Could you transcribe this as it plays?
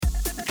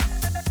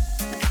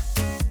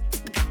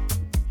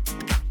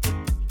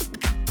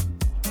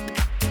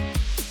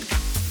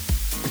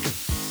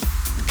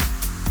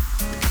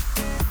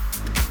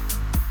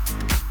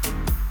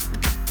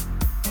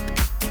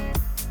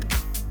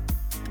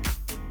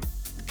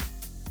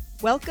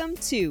Welcome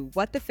to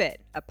What the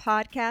Fit, a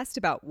podcast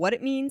about what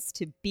it means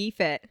to be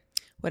fit.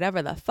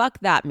 Whatever the fuck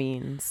that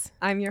means.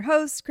 I'm your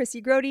host,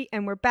 Chrissy Grody,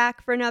 and we're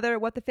back for another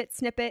What the Fit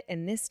snippet.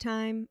 And this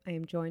time, I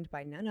am joined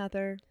by none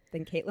other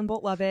than Caitlin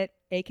Bolt-Lovett,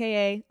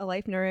 aka A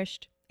Life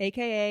Nourished,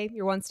 aka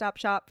your one-stop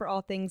shop for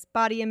all things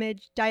body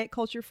image, diet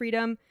culture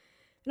freedom,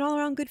 and all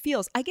around good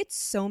feels. I get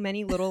so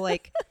many little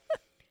like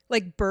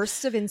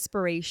bursts of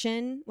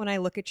inspiration when I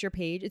look at your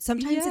page.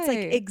 Sometimes it's like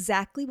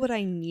exactly what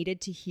I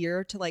needed to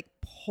hear to like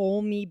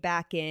pull me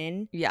back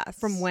in. Yes.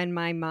 From when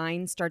my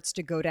mind starts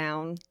to go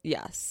down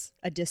Yes.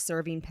 a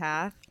disserving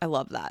path. I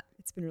love that.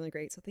 It's been really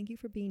great. So thank you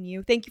for being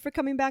you. Thank you for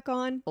coming back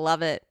on.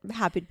 Love it. I'm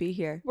happy to be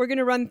here. We're going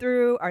to run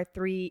through our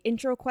 3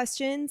 intro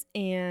questions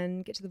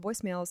and get to the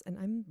voicemails. And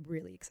I'm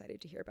really excited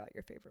to hear about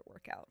your favorite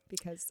workout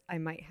because I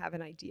might have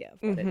an idea of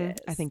what it is.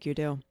 I think you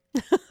do.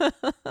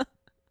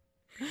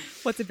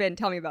 What's it been?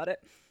 Tell me about it.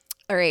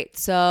 All right.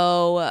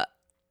 So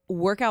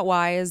workout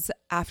wise,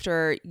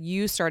 after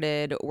you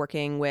started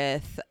working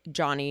with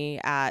Johnny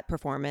at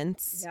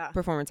Performance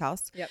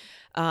House, Yep.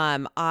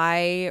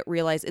 I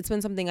realized it's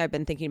been something I've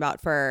been thinking about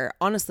for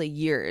honestly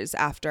years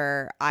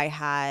after I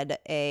had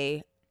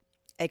a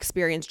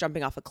experience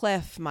jumping off a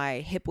cliff.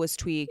 My hip was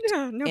tweaked.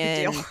 Yeah, no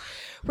big deal.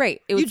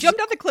 Right. You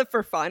jumped off the cliff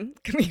for fun.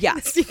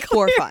 Yes,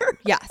 for fun.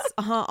 Yes.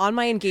 On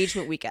my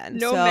engagement weekend.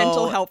 No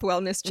mental health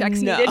wellness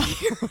checks needed.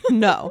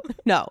 No.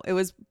 It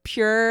was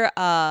pure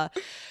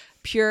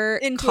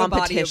into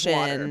competition. A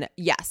body of water.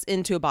 Yes,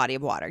 into a body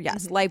of water.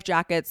 Yes. Mm-hmm. Life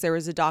jackets. There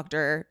was a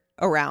doctor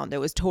around. It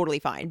was totally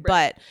fine.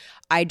 Right. But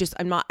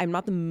I'm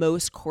not the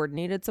most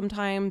coordinated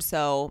sometimes.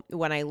 So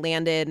when I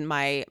landed,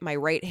 my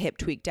right hip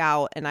tweaked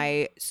out and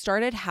I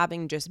started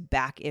having just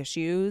back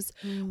issues,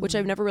 which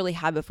I've never really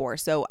had before.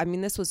 So I mean,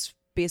 this was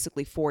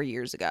basically 4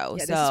 years ago.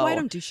 Yeah, so this is why I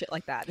don't do shit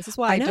like that. This is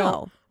why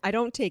I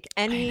don't take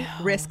any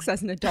risks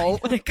as an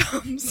adult when it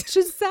comes. It's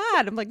just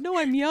sad. I'm like, no,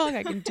 I'm young.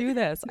 I can do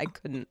this. I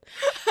couldn't.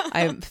 I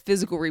have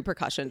physical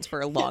repercussions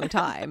for a long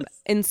time.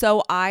 And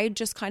so I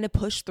just kind of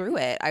pushed through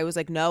it. I was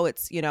like, no,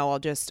 it's,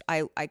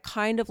 I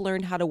kind of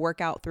learned how to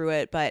work out through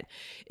it, but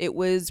it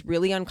was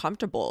really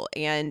uncomfortable.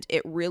 And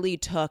it really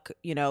took,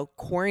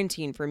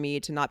 quarantine for me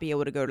to not be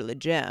able to go to the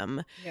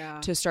gym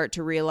to start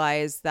to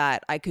realize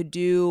that I could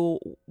do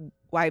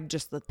I've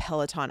just the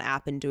Peloton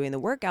app and doing the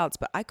workouts,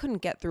 but I couldn't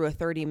get through a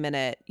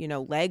 30-minute,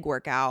 leg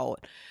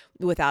workout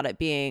without it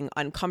being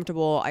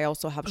uncomfortable. I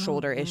also have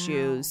shoulder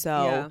issues.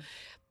 So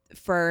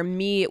for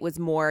me, it was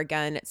more,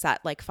 again, it's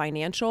that like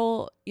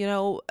financial,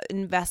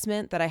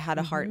 investment that I had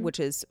a heart,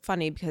 which is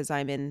funny because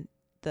I'm in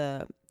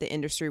the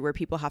industry where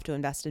people have to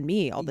invest in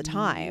me all the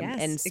time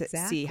and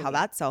see how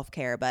that's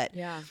self-care. But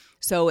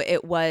so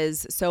it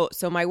was, so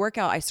my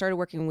workout, I started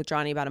working with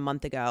Johnny about a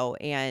month ago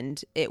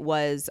and it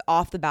was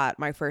off the bat,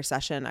 my first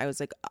session. I was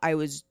like,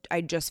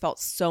 I just felt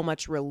so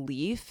much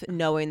relief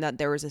knowing that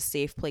there was a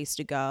safe place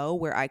to go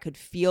where I could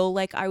feel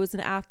like I was an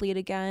athlete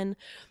again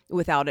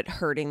without it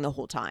hurting the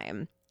whole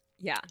time.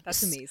 Yeah,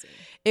 that's amazing.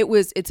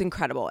 It's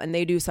incredible. And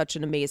they do such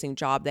an amazing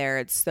job there.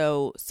 It's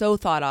so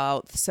thought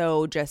out,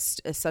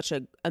 such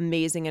an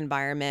amazing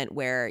environment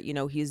where,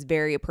 he's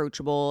very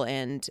approachable.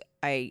 And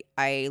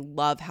I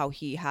love how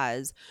he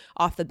has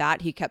off the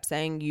bat, he kept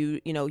saying,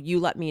 you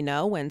let me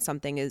know when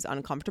something is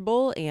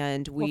uncomfortable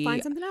and we'll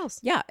find something else.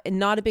 Yeah. And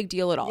not a big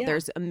deal at all. Yeah.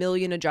 There's a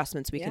million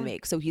adjustments we can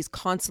make. So he's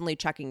constantly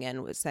checking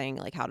in with saying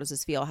like, how does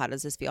this feel? How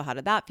does this feel? How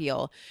did that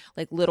feel?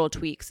 Like little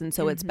tweaks. And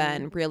so it's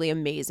been really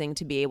amazing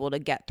to be able to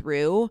get through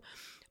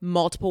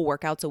multiple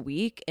workouts a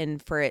week and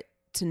for it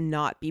to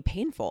not be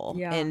painful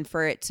and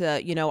for it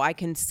to, I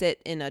can sit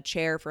in a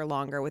chair for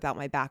longer without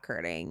my back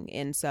hurting.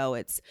 And so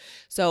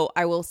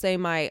I will say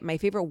my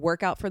favorite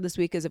workout for this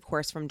week is of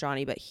course from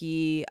Johnny, but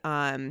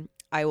I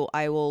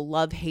will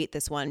love hate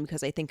this one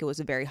because I think it was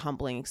a very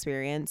humbling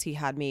experience. He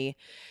had me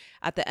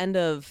at the end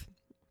of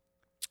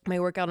my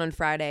workout on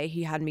Friday,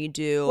 he had me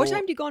do. What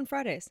time do you go on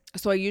Fridays?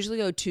 So I usually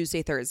go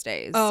Tuesday,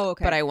 Thursdays. Oh,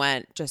 okay. But I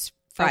went just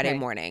Friday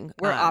morning.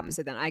 We're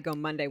opposite then. I go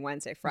Monday,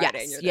 Wednesday, Friday.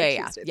 Yes. And you're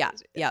there Tuesday,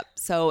 Thursday. Yep.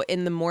 So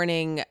in the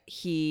morning,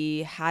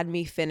 he had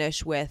me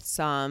finish with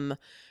some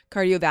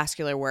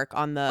cardiovascular work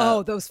on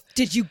the.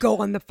 Did you go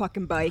on the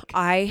fucking bike?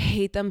 I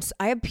hate them.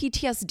 I have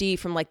PTSD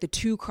from like the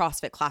 2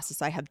 CrossFit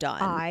classes I have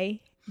done.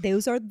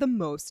 Those are the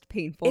most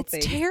painful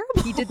things. It's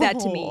terrible. He did that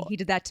to me. He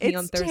did that to me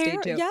on Thursday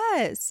too.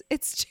 Yes,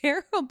 it's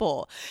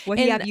terrible. What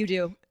did he have you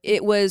do?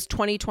 It was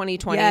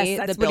 20-20-20. Yes,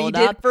 that's the what he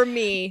did for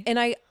me.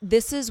 And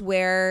this is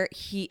where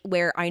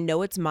I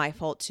know it's my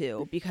fault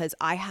too because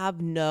I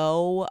have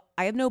no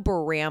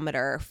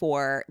barometer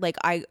for like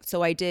I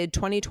did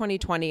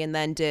 20-20-20 and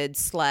then did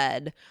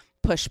sled,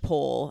 push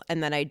pull,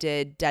 and then I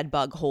did dead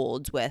bug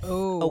holds with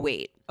a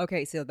weight.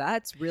 Okay, so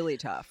that's really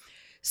tough.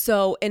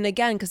 So, and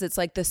again, because it's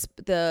like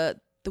the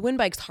the wind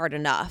bike's hard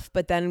enough,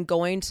 but then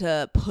going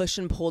to push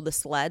and pull the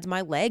sleds,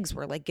 my legs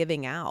were like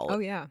giving out. Oh,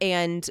 yeah.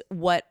 And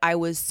what I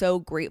was so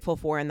grateful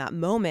for in that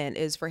moment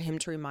is for him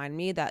to remind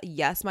me that,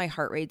 yes, my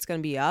heart rate's going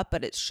to be up,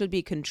 but it should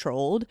be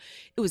controlled.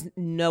 It was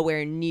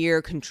nowhere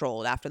near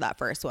controlled after that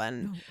first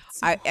one.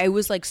 No, I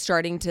was like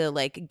starting to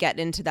like get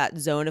into that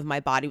zone of my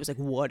body was like,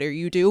 what are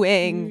you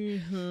doing?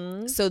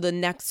 Mm-hmm. So the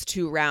next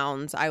 2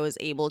 rounds, I was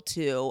able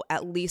to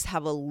at least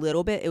have a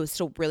little bit. It was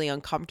still really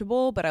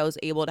uncomfortable, but I was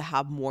able to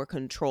have more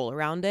control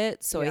around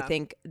it. So I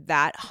think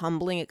that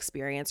humbling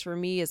experience for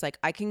me is like,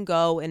 I can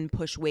go and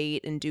push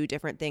weight and do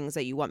different things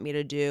that you want me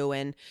to do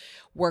and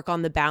work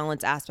on the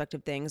balance aspect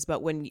of things.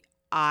 But when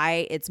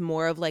it's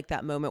more of like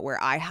that moment where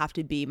I have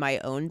to be my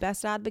own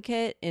best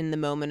advocate in the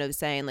moment of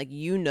saying like,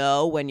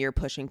 when you're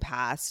pushing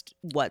past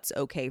what's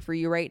okay for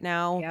you right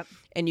now,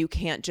 and you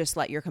can't just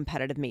let your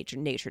competitive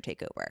nature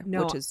take over,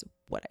 which is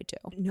what I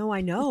do. No,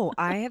 I know.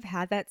 I have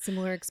had that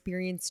similar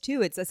experience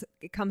too.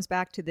 It comes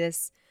back to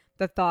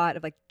the thought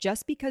of like,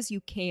 just because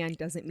you can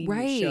doesn't mean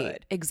you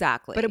should.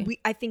 Exactly. But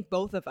I think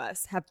both of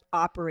us have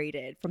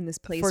operated from this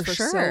place for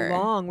sure. so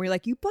long. We're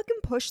like, you fucking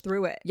push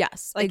through it.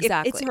 Yes, like,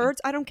 exactly. If it hurts,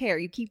 I don't care.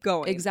 You keep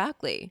going.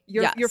 Exactly.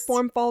 Your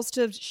form falls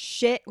to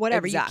shit,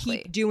 whatever. Exactly.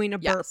 You keep doing a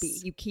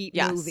burpee. You keep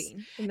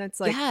moving. And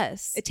that's like,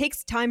 it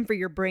takes time for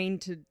your brain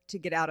to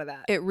get out of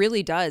that. It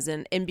really does.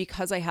 And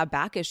because I have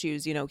back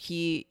issues,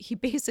 he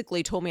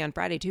basically told me on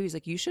Friday too, he's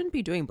like, you shouldn't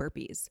be doing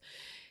burpees.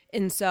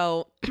 And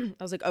so I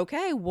was like,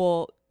 okay,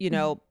 well,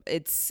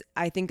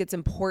 I think it's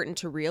important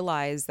to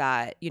realize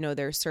that,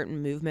 there are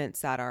certain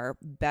movements that are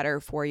better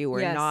for you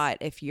or not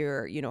if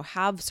you're,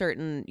 have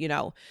certain,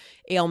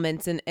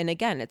 ailments. And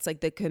again, it's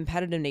like the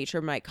competitive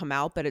nature might come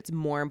out, but it's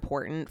more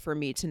important for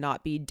me to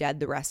not be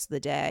dead the rest of the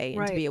day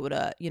and to be able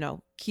to,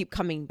 keep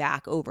coming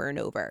back over and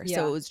over.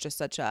 So it was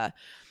just I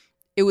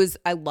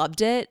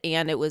loved it.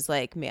 And it was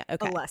like, man,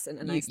 okay. A lesson,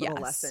 a nice little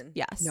lesson.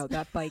 Yes. No,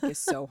 that bike is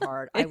so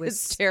hard.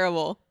 It's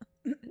terrible.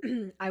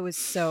 I was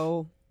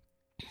so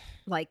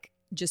like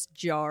just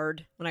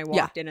jarred when I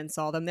walked in and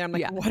saw them there. I'm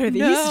like, what are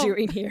these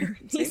doing here?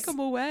 Take them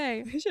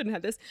away. I shouldn't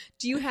have this.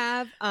 Do you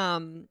have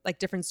like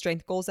different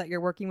strength goals that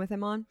you're working with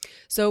him on?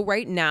 So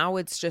right now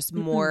it's just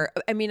more,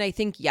 I mean, I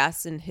think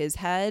yes, in his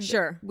head,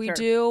 we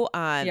do.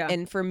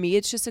 And for me,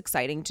 it's just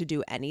exciting to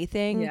do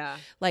anything. Yeah.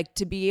 Like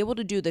to be able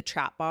to do the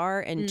trap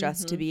bar and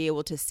just to be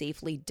able to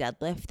safely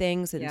deadlift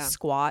things and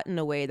squat in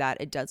a way that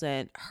it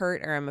doesn't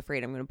hurt or I'm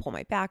afraid I'm going to pull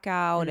my back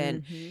out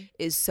and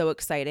is so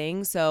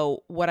exciting.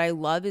 So what I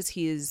love is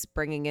he's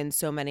bringing in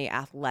so many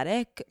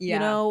athletic,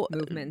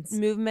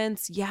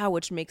 movements. Yeah.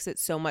 Which makes it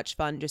so much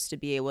fun just to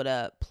be able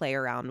to play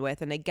around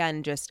with. And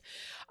again,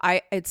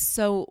 it's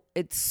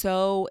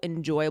so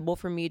enjoyable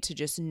for me to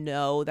just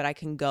know that I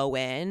can go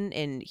in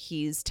and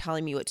he's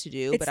telling me what to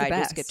do, but I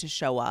just get to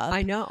show up.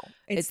 I know.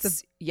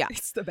 It's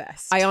the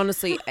best. I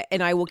honestly,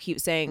 and I will keep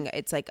saying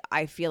it's like,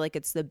 I feel like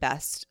it's the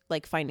best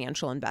like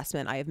financial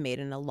investment I have made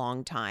in a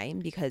long time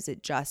because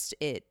it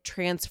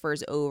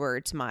transfers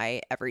over to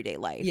my everyday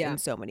life in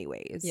so many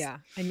ways. Yeah.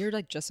 And you're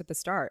like just at the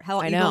start.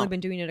 Hell, you've only been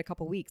doing it a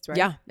couple weeks, right?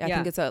 Yeah. I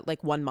think it's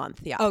like 1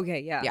 month. Yeah.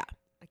 Okay. Yeah. Yeah.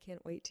 I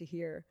can't wait to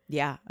hear.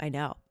 Yeah, I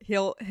know.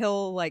 He'll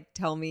like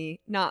tell me,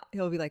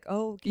 he'll be like,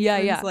 oh,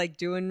 Caitlin's like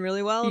doing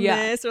really well in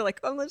this, or like,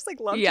 oh, I just like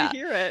love to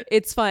hear it.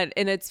 It's fun.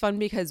 And it's fun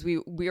because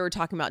we were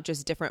talking about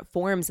just different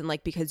forms and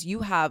like, because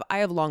I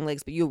have long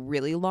legs, but you have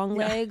really long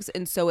legs.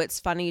 And so it's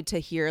funny to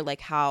hear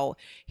like how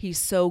he's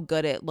so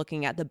good at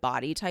looking at the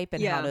body type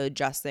and how to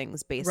adjust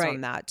things based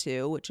on that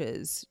too, which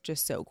is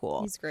just so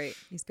cool. He's great.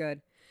 He's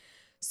good.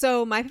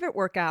 So my favorite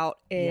workout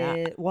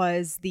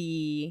was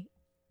the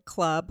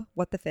club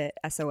What the Fit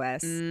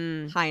SOS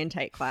high and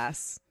tight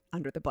class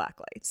under the black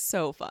lights.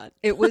 So fun.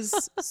 It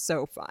was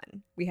so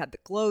fun. We had the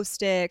glow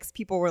sticks.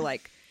 People were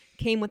like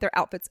came with their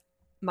outfits.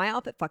 My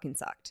outfit fucking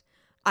sucked.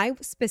 I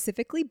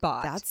specifically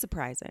bought. That's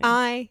surprising.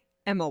 I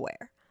am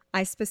aware.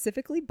 I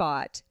specifically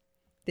bought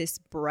this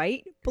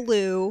bright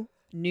blue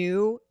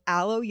new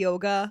Aloe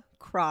Yoga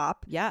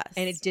crop. Yes.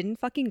 And it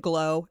didn't fucking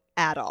glow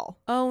at all.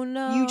 Oh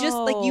no. You just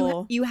like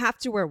you have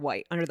to wear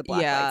white under the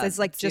black lights. It's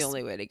like just the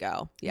only way to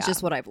go. Yeah. It's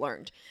just what I've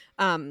learned.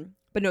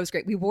 But no, it was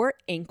great. We wore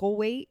ankle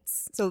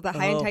weights. So the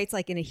high and tights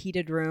like in a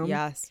heated room.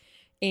 Yes.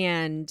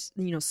 And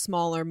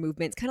smaller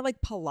movements, kind of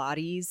like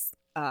Pilates,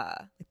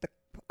 like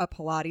a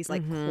Pilates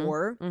like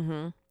core.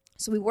 Mm-hmm.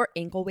 So we wore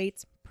ankle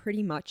weights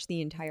pretty much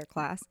the entire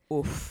class.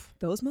 Oof.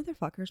 Those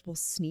motherfuckers will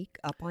sneak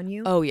up on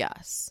you. Oh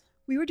yes.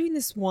 We were doing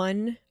this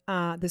one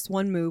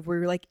move where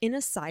you're like in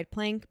a side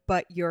plank,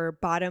 but your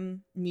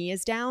bottom knee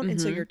is down,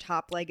 and so your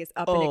top leg is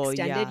up and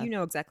extended. Yeah. You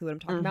know exactly what I'm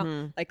talking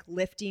about, like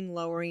lifting,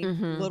 lowering,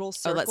 little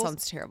circles. Oh, that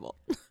sounds terrible.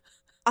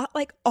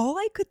 Like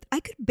I could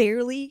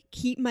barely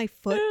keep my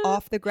foot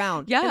off the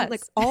ground. Yeah,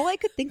 like all I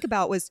could think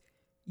about was,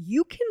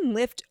 you can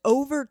lift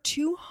over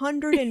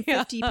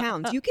 250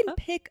 pounds. You can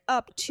pick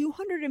up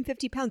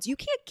 250 pounds. You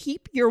can't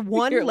keep your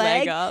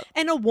leg up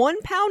and a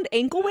 1 pound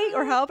ankle weight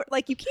or however,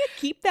 like you can't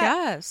keep that.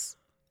 Yes.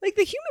 Like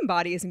the human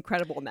body is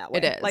incredible in that way.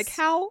 It is. Like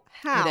how?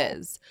 It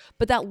is.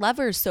 But that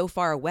lever is so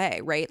far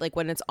away, right? Like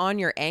when it's on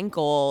your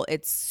ankle,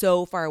 it's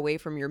so far away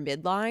from your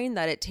midline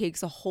that it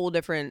takes a whole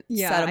different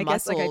set of I muscles.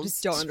 guess like I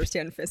just don't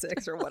understand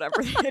physics or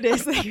whatever it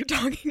is that you're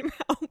talking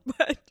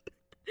about.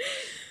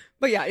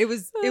 But yeah, it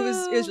was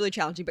really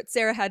challenging. But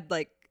Sarah had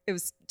like, it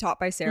was taught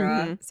by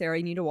Sarah. Mm-hmm. Sarah,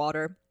 you need a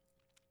water.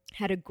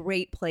 Had a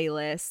great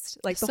playlist.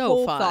 Like the So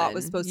whole fun. thought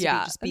was supposed to Yeah,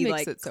 be just that be makes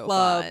like it so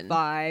club fun.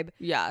 vibe.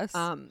 Yes.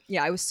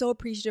 Yeah, I was so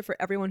appreciative for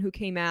everyone who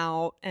came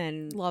out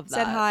and Love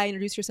said that. hi,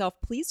 introduced yourself.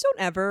 Please don't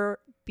ever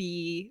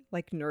be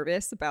like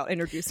nervous about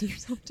introducing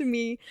yourself to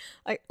me.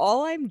 Like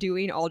all I'm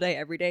doing all day,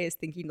 every day is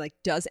thinking like,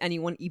 does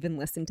anyone even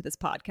listen to this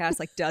podcast?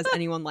 Like, does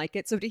anyone like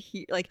it? So to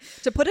hear, like,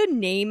 to put a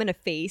name and a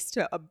face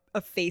to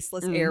a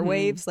faceless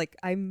airwaves, like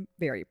I'm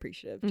very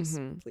appreciative. Just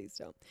please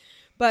don't.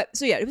 But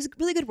so yeah, it was a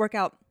really good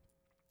workout.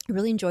 I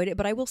really enjoyed it,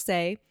 but I will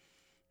say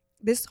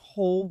this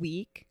whole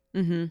week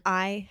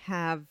I've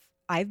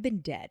been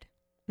dead.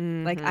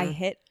 Like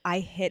I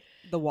hit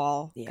the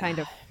wall kind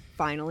of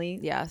finally,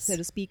 Yes. so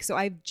to speak. So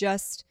I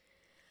just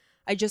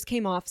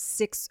came off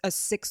a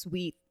six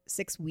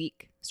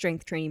week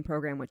strength training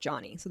program with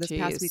Johnny. So this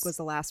past Jeez. week was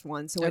the last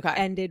one. So Okay. it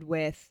ended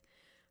with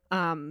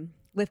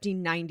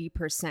lifting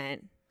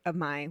 90% of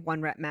my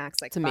 1 rep max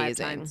like It's 5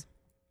 amazing. times.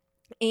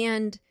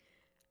 And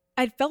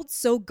I felt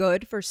so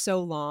good for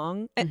so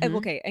long.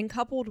 Okay, and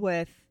coupled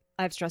with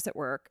I have stress at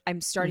work.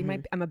 I'm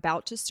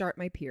about to start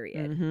my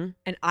period.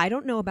 And I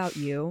don't know about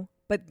you,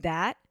 but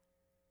that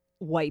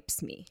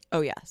wipes me.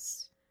 Oh,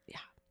 yes. Yeah.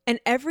 And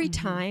every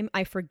time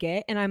I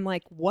forget and I'm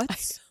like,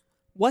 what's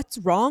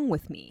wrong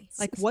with me?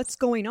 Like, what's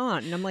going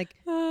on? And I'm like,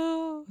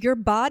 your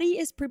body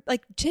is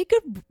like, take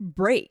a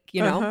break,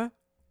 you know?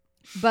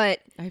 But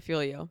I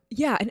feel you.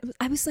 yeah, and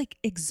I was like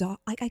exhausted.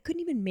 Like I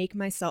couldn't even make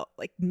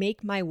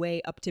my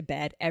way up to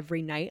bed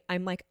every night.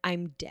 I'm like,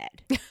 I'm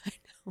dead. I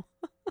know.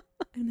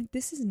 I'm like,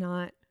 this is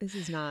not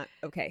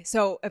okay.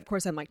 So of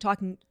course I'm like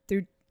talking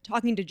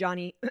to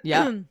Johnny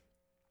Yeah.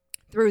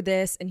 through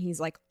this, and he's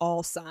like,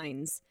 all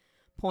signs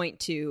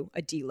point to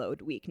a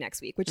deload week next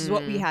week, which is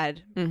what we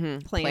had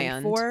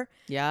planned for.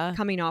 Yeah.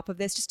 Coming off of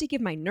this, just to give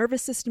my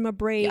nervous system a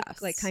break,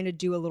 Yes. like kind of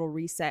do a little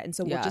reset. And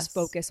so we'll just Yes.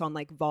 focus on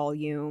like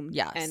volume.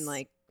 Yes. And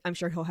like, I'm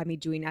sure he'll have me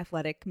doing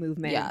athletic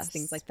movements, Yes.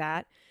 things like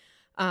that.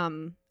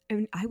 And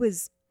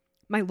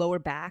my lower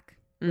back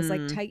was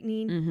like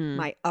tightening.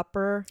 My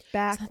upper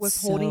back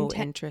was holding.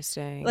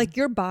 Interesting. Like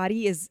your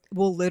body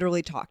will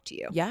literally talk to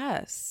you.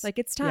 yes. Like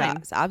it's time.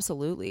 Yes,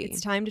 absolutely.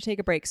 It's time to take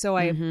a break. So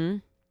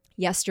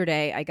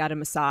yesterday I got a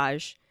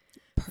massage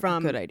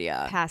from Good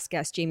idea. past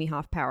guest Jamie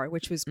Hoffpower,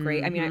 which was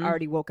great. I mean, I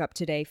already woke up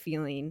today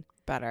feeling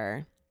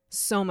Better.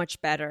 so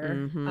much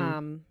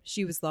better.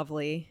 She was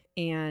lovely.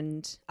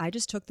 And I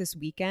just took this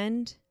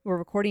weekend. We're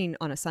recording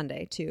on a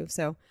Sunday too.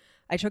 So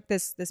I took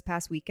this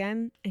past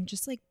weekend and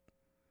just like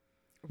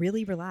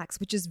really relaxed,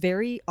 which is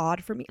very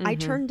odd for me. I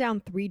turned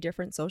down 3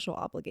 different social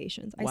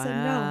obligations. I said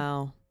no.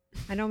 Wow.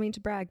 I don't mean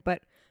to brag,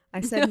 but I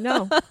said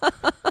no.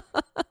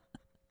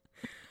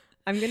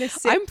 I'm going to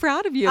sit. I'm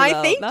proud of you. I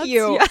though. thank That's-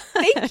 you. yeah.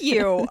 Thank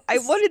you. I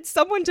wanted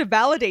someone to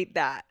validate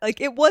that.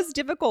 Like it was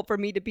difficult for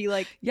me to be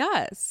like,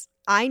 Yes.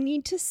 I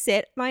need to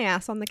sit my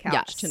ass on the couch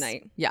Yes.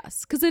 tonight.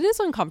 Yes. Because it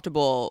is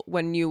uncomfortable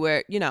when you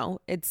were,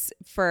 it's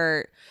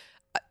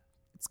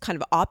kind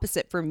of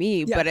opposite for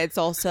me, Yeah. but it's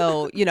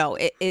also,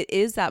 it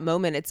is that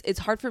moment. It's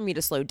hard for me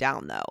to slow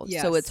down though.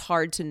 Yes. So it's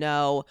hard to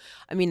know.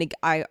 I mean,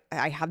 I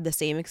had the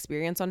same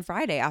experience on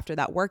Friday after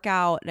that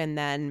workout. And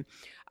then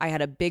I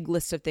had a big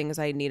list of things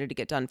I needed to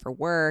get done for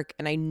work.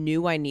 And I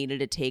knew I needed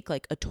to take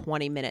like a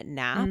 20-minute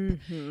nap.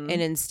 And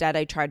instead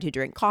I tried to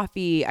drink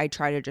coffee. I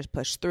tried to just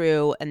push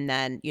through. And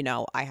then,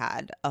 I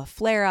had a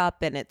flare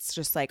up, and it's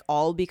just like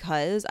all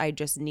because I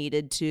just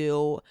needed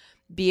to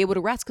be able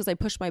to rest because I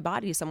pushed my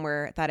body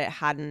somewhere that it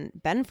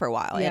hadn't been for a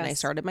while. And I Yes.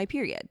 started my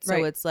period. So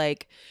Right. it's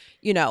like,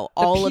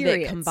 all of it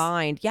periods.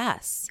 combined.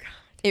 Yes.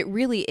 It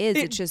really is.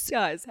 It It's just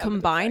does have an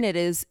combine it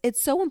is,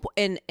 it's so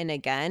important. And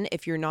again,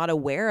 if you're not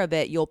aware of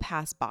it, you'll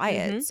pass by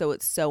it. So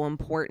it's so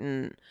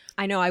important.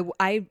 I know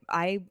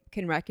I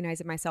can recognize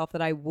it myself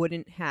that I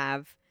wouldn't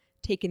have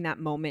taken that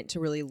moment to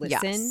really listen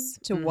Yes.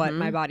 to what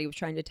my body was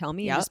trying to tell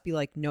me Yep. and just be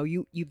like, no,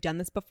 you've done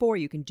this before.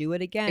 You can do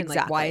it again.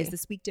 Like, why is Exactly.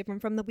 this week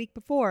different from the week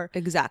before?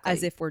 Exactly.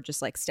 As if we're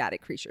just like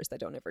static creatures that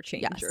don't ever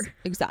change. Yes, Or,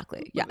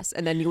 exactly. Yes.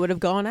 And then you would have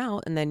gone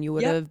out, and then you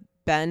would Yep. have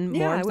been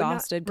Yeah, more I would not-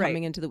 exhausted right.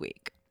 coming into the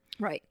week.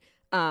 right.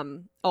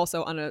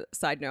 Also, on a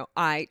side note,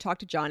 I talk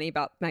to Johnny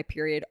about my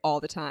period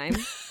all the time.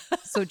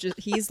 So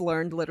he's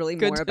learned literally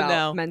Good more to about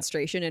know.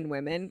 menstruation in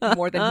women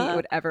more than he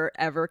would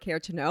ever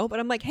care to know. But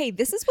I'm like, hey,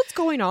 this is what's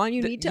going on.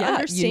 You need to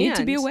understand. You need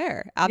to be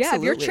aware. Absolutely. Yeah,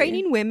 if you're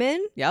training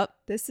women, Yep.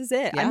 this is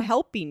it. Yeah. I'm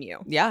helping you.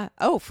 Yeah.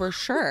 Oh, for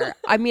sure.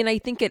 I mean, I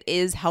think it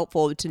is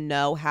helpful to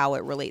know how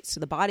it relates to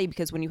the body,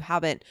 because when you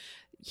haven't,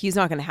 he's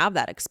not going to have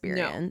that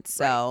experience.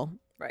 So,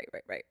 Right.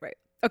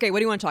 Okay, what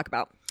do you want to talk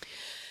about?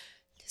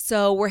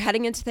 so we're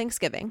heading into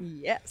Thanksgiving.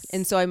 Yes.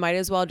 And so I might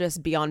as well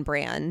just be on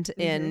brand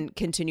and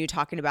continue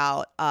talking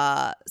about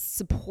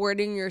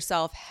supporting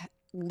yourself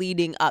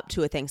leading up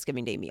to a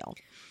Thanksgiving Day meal?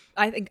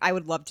 I think I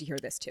would love to hear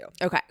this too.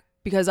 Okay.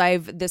 Because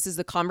this is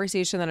the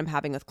conversation that I'm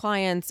having with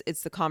clients.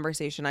 It's the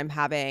conversation I'm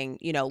having,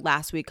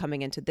 last week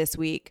coming into this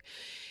week.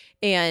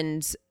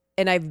 And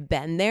I've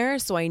been there,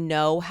 so I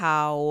know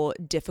how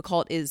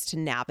difficult it is to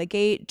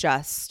navigate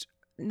just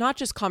not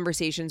just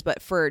conversations,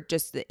 but for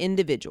just the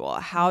individual.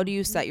 How do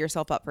you set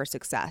yourself up for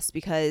success?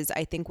 Because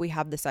I think we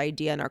have this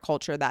idea in our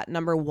culture that,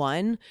 number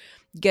one,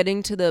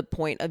 getting to the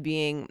point of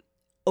being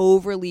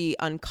overly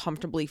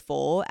uncomfortably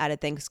full at a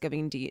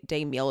Thanksgiving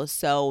Day meal is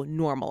so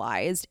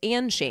normalized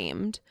and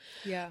shamed.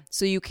 Yeah.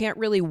 So you can't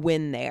really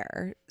win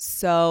there.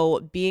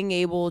 So being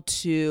able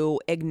to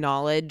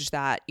acknowledge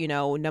that,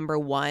 number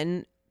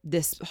one,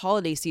 this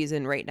holiday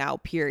season right now,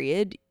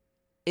 period,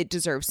 it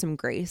deserves some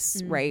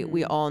grace, right?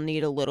 We all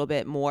need a little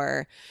bit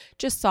more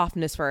just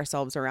softness for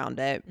ourselves around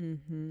it.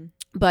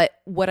 But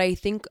what I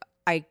think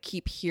I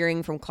keep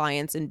hearing from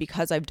clients, and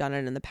because I've done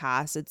it in the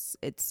past,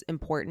 it's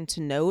important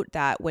to note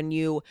that when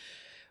you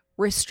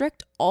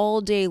restrict all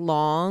day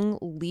long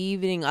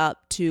leading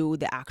up to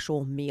the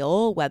actual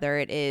meal, whether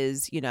it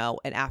is,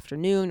 an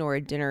afternoon or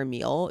a dinner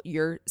meal,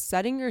 you're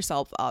setting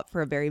yourself up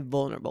for a very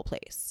vulnerable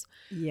place.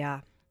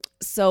 Yeah.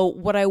 So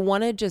what I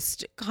want to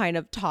just kind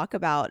of talk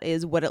about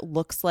is what it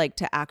looks like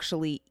to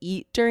actually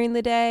eat during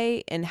the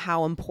day and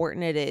how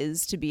important it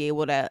is to be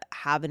able to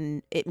have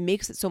it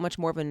makes it so much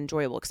more of an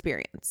enjoyable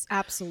experience.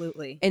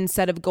 Absolutely.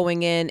 Instead of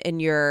going in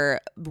and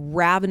you're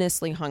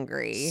ravenously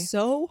hungry.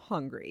 So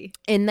hungry.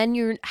 And then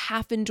you're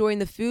half enjoying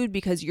the food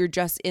because you're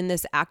just in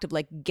this act of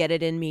like, get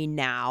it in me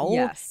now.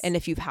 Yes. And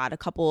if you've had a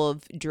couple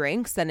of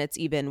drinks, then it's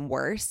even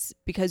worse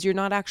because you're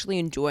not actually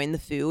enjoying the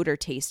food or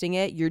tasting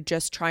it. You're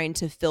just trying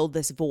to fill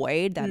this void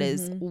that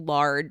is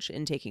large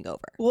and taking over.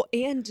 Well,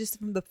 and just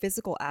from the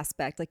physical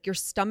aspect, like your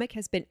stomach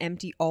has been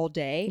empty all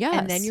day. Yes.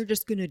 And then you're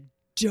just going to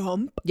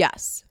dump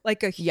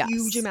like a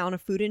huge amount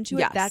of food into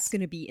it. That's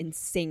going to be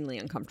insanely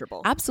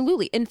uncomfortable.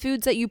 Absolutely. And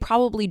foods that you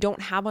probably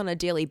don't have on a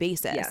daily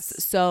basis. Yes.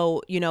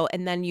 So,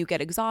 and then you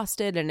get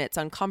exhausted and it's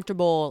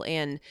uncomfortable.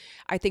 And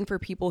I think for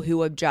people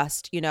who have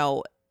just,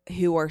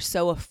 who are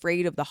so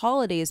afraid of the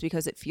holidays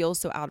because it feels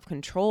so out of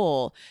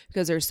control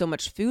because there's so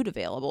much food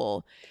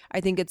available, I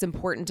think it's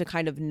important to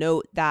kind of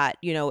note that,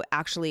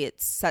 actually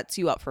it sets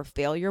you up for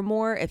failure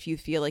more if you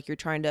feel like you're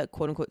trying to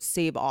quote unquote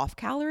save off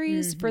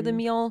calories for the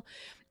meal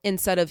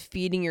instead of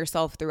feeding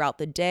yourself throughout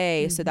the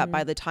day so that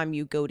by the time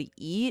you go to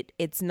eat,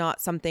 it's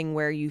not something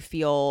where you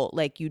feel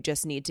like you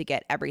just need to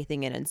get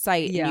everything in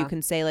sight. Yeah. And you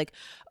can say like,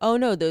 oh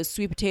no, those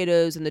sweet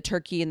potatoes and the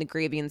turkey and the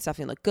gravy and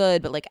stuffing look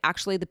good, but like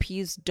actually the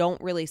peas don't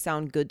really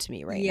sound good to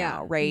me right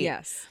now, right?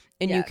 Yes.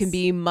 And you can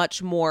be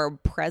much more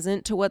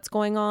present to what's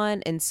going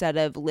on instead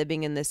of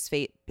living in this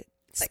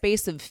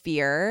space of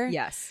fear.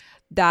 Yes.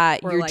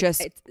 That Or you're like,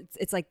 just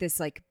it's like this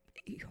like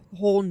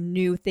whole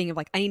new thing of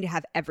like, I need to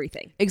have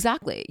everything.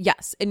 Exactly.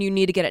 Yes. And you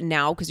need to get it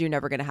now because you're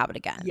never going to have it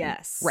again.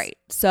 Yes. Right.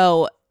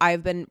 So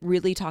I've been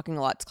really talking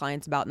a lot to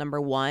clients about,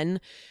 number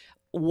one,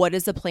 what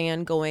is the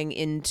plan going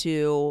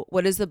into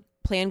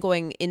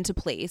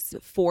place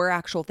for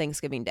actual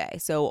Thanksgiving Day?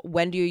 So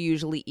when do you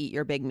usually eat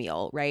your big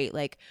meal, right?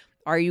 Like,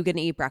 are you going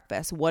to eat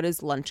breakfast? What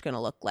is lunch going to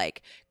look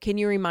like? Can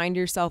you remind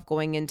yourself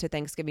going into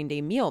Thanksgiving Day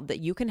meal that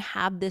you can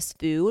have this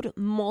food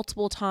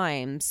multiple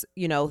times,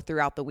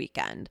 throughout the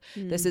weekend?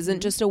 This isn't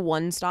just a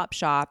one-stop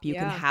shop. You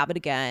can have it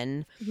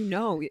again. You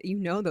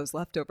know those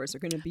leftovers are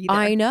going to be there.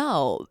 I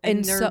know.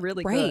 And they're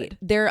really good.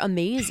 They're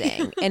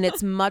amazing. And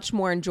it's much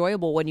more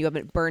enjoyable when you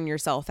haven't burned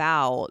yourself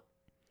out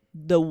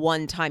the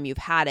one time you've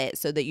had it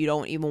so that you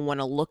don't even want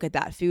to look at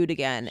that food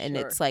again. And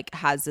it's like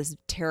has this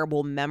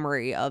terrible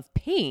memory of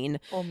pain.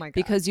 Oh my God.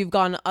 Because you've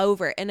gone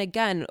over. And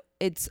again,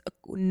 it's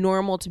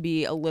normal to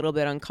be a little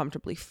bit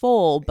uncomfortably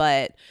full,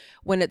 but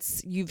when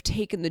you've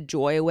taken the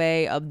joy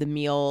away of the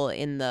meal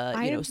in the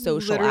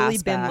social literally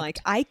aspect. Been like,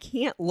 I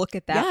can't look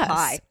at that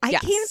pie. I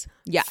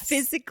can't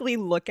physically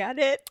look at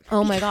it.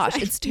 Oh my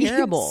gosh, it's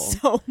terrible.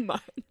 So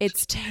much.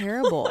 It's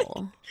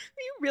terrible.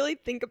 You really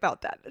think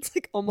about that. It's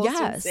like almost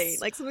insane.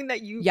 Like something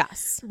that you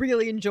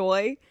really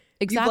enjoy.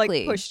 Exactly.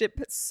 You've like pushed it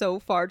so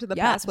far to the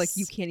past, like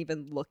you can't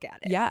even look at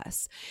it.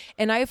 Yes.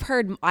 And I've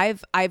heard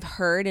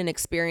and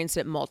experienced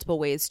it multiple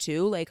ways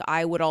too. Like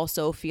I would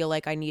also feel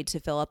like I need to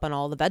fill up on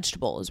all the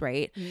vegetables,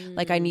 right?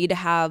 Like I need to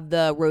have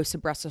the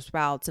roasted Brussels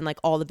sprouts and like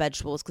all the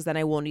vegetables because then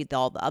I won't eat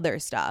all the other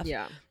stuff.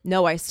 Yeah.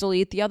 No, I still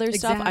eat the other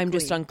stuff. I'm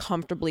just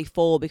uncomfortably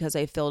full because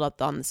I filled up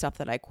on the stuff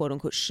that I quote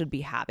unquote should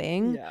be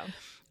having. Yeah.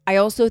 I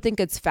also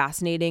think it's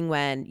fascinating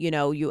when,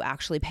 you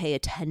actually pay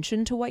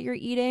attention to what you're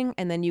eating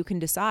and then you can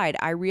decide.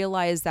 I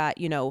realize that,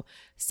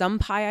 some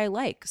pie I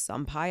like,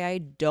 some pie I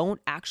don't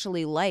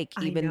actually like,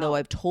 even though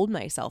I've told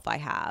myself I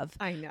have.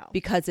 I know.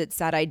 Because it's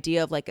that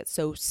idea of like it's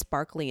so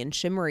sparkly and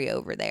shimmery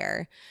over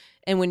there.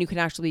 And when you can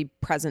actually be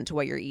present to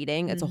what you're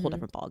eating, it's a whole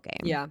different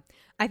ballgame. Yeah.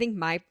 I think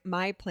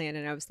my plan,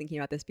 and I was thinking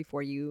about this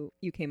before you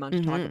came on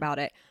to talk about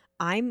it,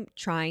 I'm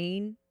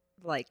trying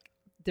like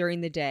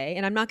during the day,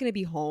 and I'm not going to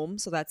be home,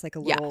 so that's like a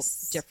little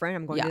different.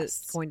 I'm going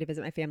to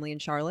visit my family in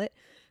Charlotte,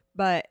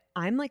 but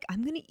I'm going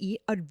to eat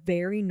a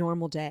very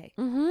normal day.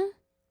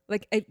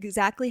 like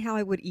exactly how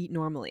I would eat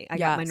normally. I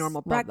got my Yes,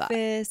 normal love that.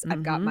 breakfast.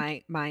 I've got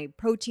my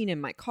protein and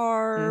my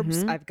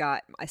carbs. I've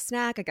got a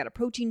snack. I got a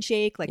protein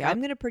shake. Like I'm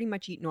going to pretty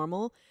much eat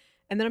normal.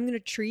 And then I'm going to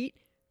treat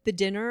the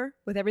dinner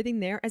with everything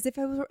there as if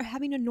I were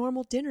having a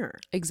normal dinner.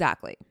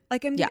 Exactly.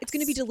 Like it's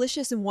going to be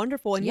delicious and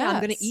wonderful. And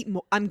I'm going to eat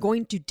I'm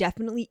going to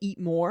definitely eat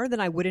more than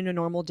I would in a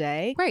normal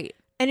day. Right.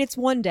 And it's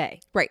one day.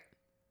 Right.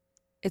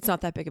 It's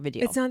not that big of a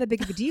deal. It's not that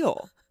big of a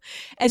deal.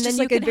 And It's then just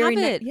you like a can very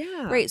have it.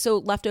 yeah. Right. So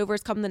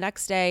leftovers come the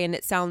next day and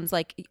it sounds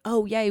like,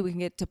 oh, yay, we can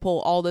get to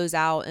pull all those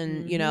out.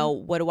 And, you know,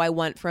 what do I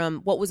want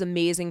from what was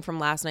amazing from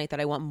last night that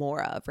I want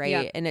more of? Right.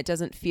 Yeah. And it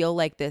doesn't feel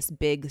like this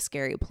big,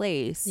 scary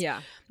place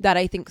Yeah. that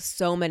I think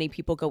so many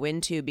people go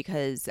into,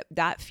 because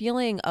that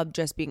feeling of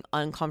just being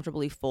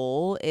uncomfortably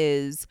full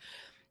is,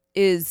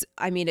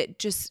 I mean, it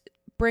just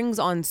brings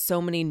on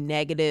so many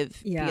negative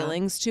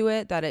feelings to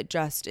it that it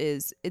just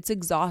is, it's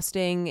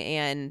exhausting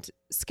and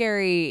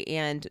scary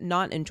and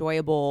not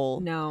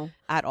enjoyable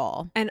at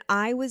all. And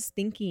I was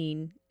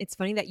thinking, it's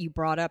funny that you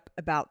brought up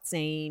about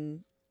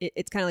saying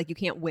it's kind of like you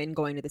can't win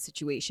going to the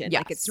situation.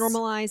 Like it's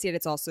normalized, yet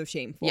it's also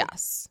shameful.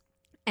 Yes.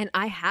 And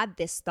I had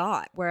this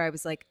thought where I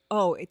was like,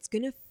 oh, it's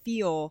going to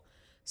feel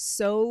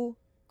so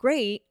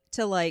great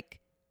to like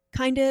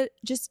kind of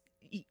just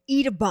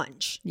eat a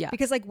bunch. Yeah.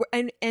 Because like,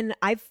 and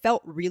I've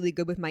felt really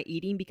good with my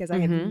eating because I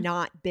have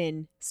not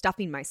been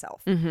stuffing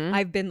myself.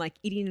 I've been like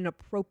eating an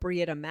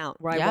appropriate amount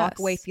where I walk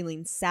away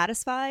feeling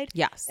satisfied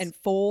and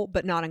full,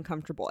 but not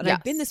uncomfortable. And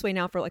I've been this way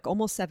now for like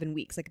almost 7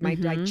 weeks. Like my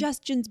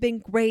digestion's been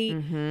great.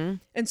 And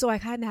so I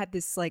kind of had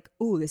this like,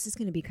 ooh, this is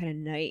going to be kind of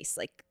nice,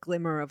 like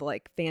glimmer of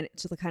like to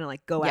kind of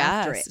like go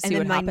after it. And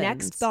then my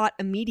next thought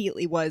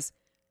immediately was,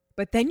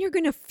 but then you're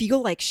going to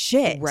feel like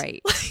shit.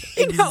 Right.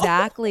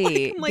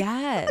 Exactly. Like,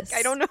 yes.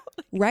 I don't know.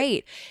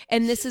 Right.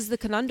 And this is the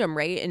conundrum,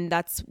 right? And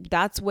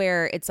that's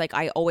where it's like,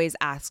 I always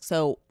ask,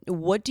 so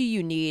what do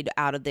you need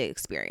out of the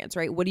experience,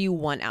 right? What do you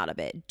want out of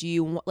it? Do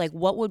you like,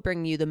 what would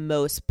bring you the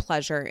most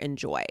pleasure and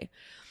joy?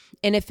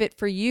 And if it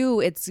for you,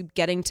 it's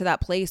getting to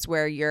that place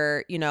where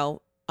you're, you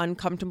know,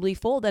 uncomfortably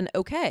full, then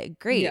okay,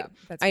 great. Yeah,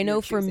 I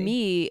know for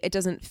me, it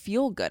doesn't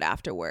feel good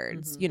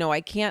afterwards. You know, I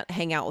can't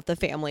hang out with the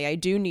family. I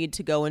do need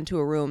to go into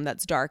a room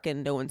that's dark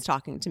and no one's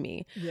talking to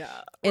me. Yeah.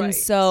 And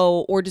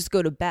so, or just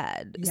go to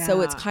bed. Yeah.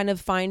 So it's kind of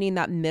finding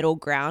that middle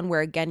ground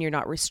where, again, you're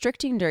not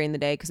restricting during the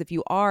day, because if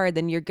you are,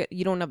 then you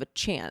don't have a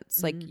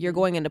chance. Like you're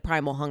going into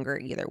primal hunger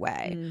either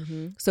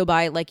way. So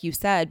by, like you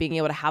said, being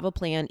able to have a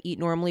plan, eat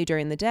normally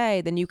during the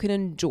day, then you can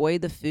enjoy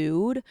the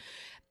food.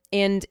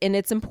 And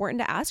it's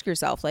important to ask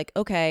yourself, like,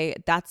 okay,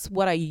 that's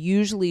what I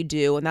usually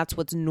do and that's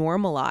what's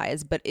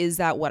normalized, but is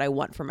that what I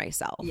want for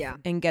myself? Yeah.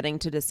 And getting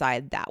to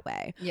decide that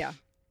way. Yeah.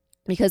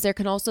 Because there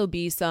can also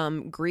be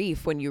some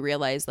grief when you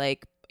realize,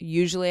 like,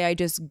 usually I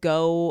just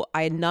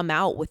I numb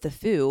out with the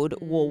food.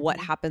 Well, what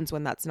happens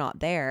when that's not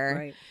there?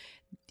 Right.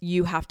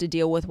 You have to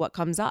deal with what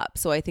comes up.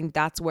 So I think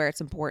that's where it's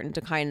important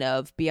to kind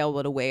of be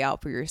able to weigh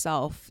out for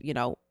yourself, you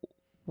know,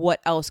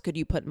 what else could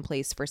you put in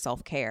place for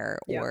self-care?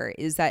 Or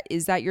is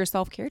that your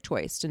self-care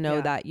choice to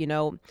know that, you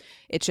know,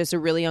 it's just a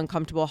really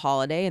uncomfortable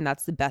holiday and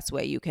that's the best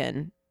way you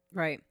can,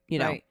 you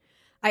know. Right.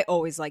 I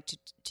always like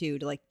to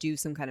like do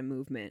some kind of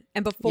movement.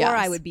 And before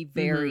I would be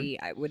very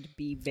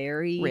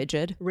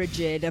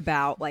rigid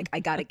about like, I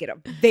got to get a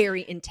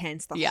very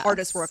intense, the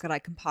hardest workout I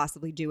can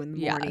possibly do in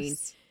the morning.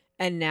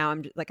 And now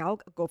I'm just, like, I'll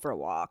go for a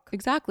walk.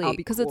 Exactly.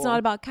 Because it's not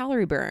about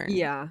calorie burn.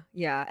 Yeah.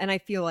 Yeah. And I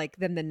feel like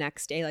then the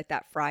next day, like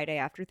that Friday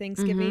after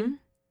Thanksgiving,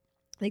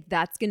 like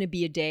that's going to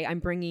be a day I'm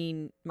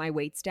bringing my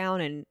weights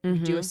down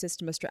and do a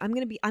system of strength. I'm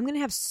going to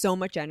have so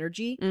much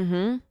energy.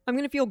 I'm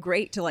going to feel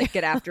great to like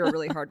get after a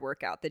really hard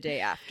workout the day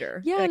after.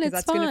 Yeah. And it's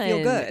that's going to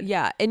feel good.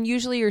 Yeah. And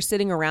usually you're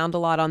sitting around a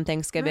lot on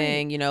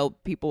Thanksgiving, you know,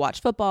 people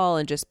watch football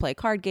and just play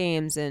card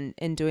games and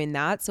doing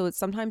that. So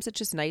sometimes it's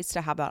just nice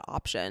to have that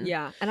option.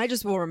 Yeah. And I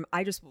just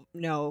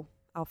know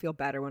I'll feel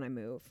better when I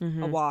move,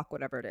 a walk,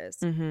 whatever it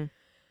is.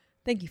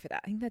 Thank you for that.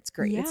 I think that's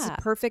great. It's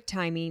perfect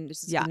timing.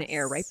 This is going to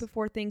air right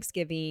before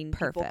Thanksgiving.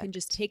 Perfect. People can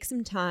just take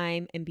some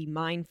time and be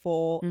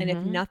mindful. And if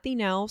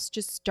nothing else,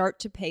 just start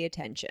to pay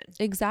attention.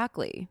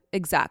 Exactly.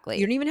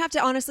 You don't even have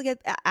to honestly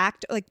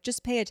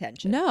just pay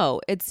attention. No,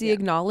 it's the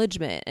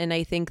acknowledgement. And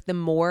I think the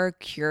more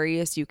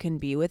curious you can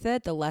be with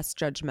it, the less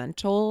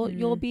judgmental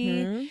you'll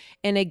be.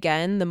 And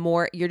again, the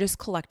more you're just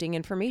collecting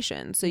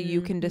information so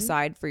you can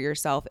decide for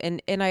yourself.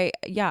 And I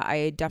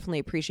definitely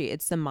appreciate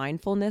it's the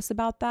mindfulness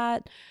about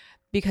that.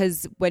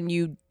 Because when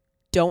you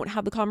don't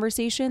have the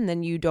conversation,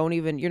 then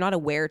you're not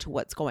aware to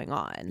what's going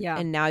on. Yeah.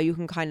 And now you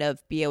can kind of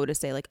be able to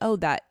say like, oh,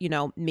 that, you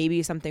know,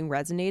 maybe something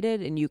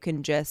resonated, and you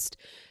can just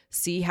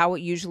see how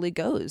it usually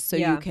goes. So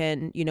you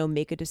can, you know,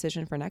 make a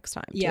decision for next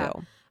time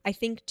too. I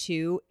think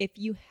too, if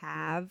you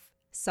have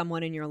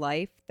someone in your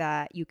life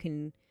that you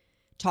can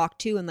talk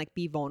to and like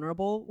be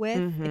vulnerable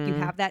with, if you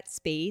have that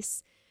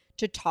space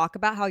to talk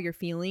about how you're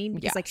feeling,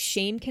 because like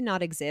shame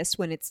cannot exist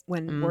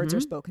when words are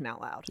spoken out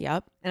loud.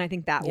 Yep. And I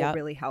think that will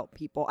really help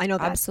people. I know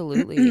that's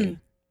absolutely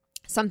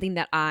something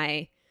that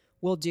I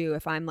will do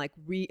if I'm like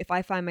if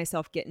I find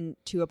myself getting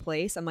to a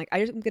place, I'm like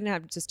I'm gonna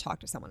have to just talk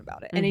to someone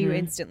about it, and you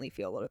instantly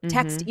feel a little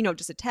text,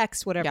 just a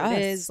text, whatever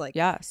it is, like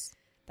yes,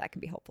 that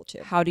can be helpful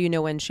too. How do you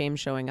know when shame's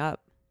showing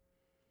up?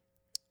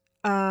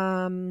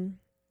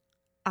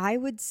 I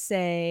would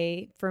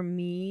say for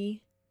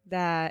me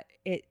that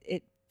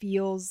it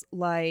feels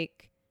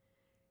like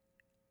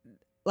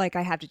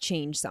I have to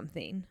change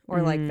something,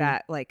 or like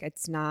that, like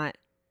it's not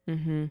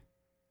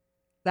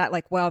that,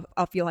 like, well,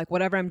 I'll feel like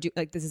whatever I'm doing,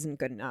 like this isn't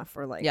good enough,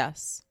 or like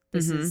yes,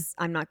 this is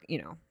I'm not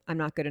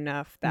good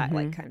enough. That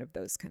like kind of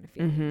those kind of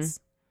feelings.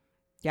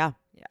 Yeah.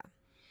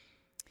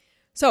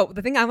 So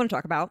the thing I want to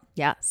talk about,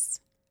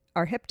 yes,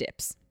 are hip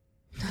dips.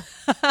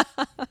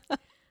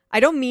 I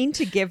don't mean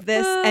to give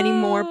this any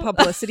more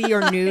publicity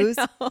or news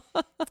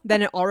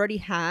than it already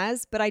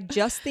has, but I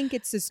just think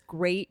it's this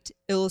great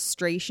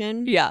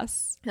illustration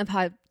yes, of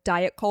how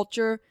diet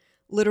culture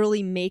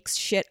literally makes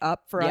shit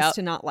up for us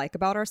to not like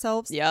about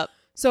ourselves. Yep.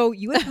 So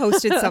you had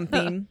posted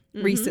something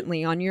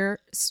recently on your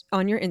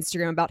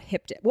Instagram about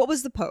hip dip. What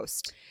was the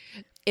post?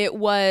 It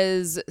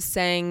was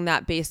saying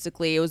that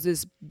basically it was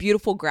this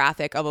beautiful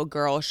graphic of a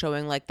girl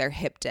showing like their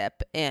hip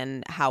dip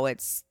and how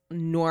it's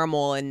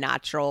normal and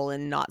natural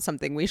and not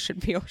something we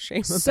should feel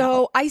ashamed about.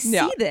 So I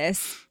see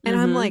this and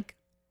I'm like,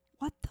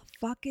 what the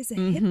fuck is a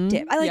hip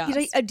dip? I like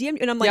I DM you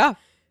and I'm like,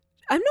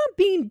 I'm not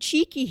being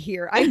cheeky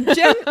here. I'm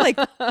like,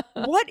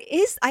 what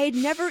is? I had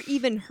never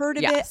even heard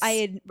of it.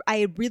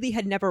 I really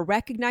had never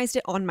recognized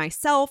it on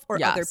myself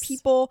or other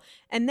people.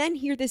 And then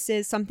here this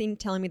is something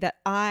telling me that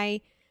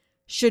I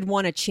should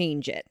want to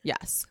change it.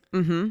 Yes.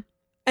 And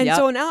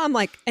so now I'm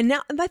like, and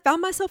now I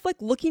found myself like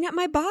looking at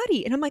my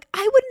body, and I'm like,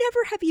 I would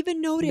never have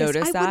even noticed.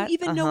 I wouldn't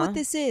even know what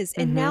this is.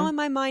 And now in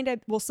my mind,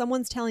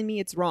 someone's telling me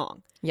it's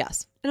wrong.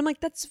 Yes. And I'm like,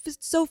 that's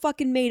so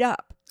fucking made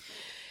up.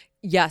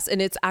 Yes,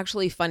 and it's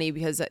actually funny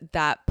because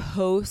that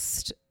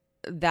post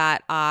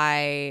that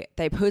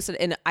they posted,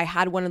 and I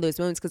had one of those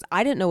moments because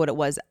I didn't know what it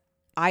was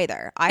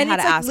either. I had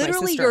to ask my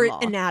sister-in-law. Literally your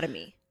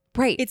anatomy,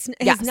 right?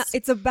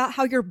 It's about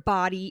how your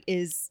body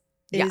is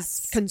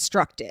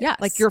constructed,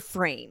 like your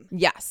frame.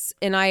 Yes,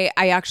 and I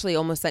actually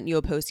almost sent you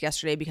a post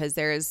yesterday because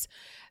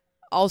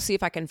I'll see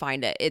if I can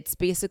find it. It's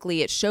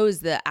basically, it shows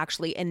the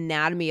actually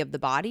anatomy of the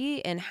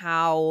body and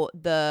how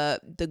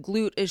the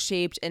glute is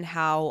shaped and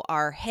how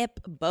our hip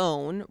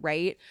bone,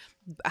 right,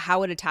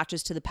 how it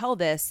attaches to the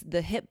pelvis,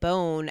 the hip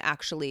bone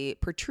actually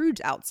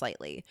protrudes out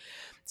slightly.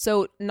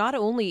 So not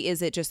only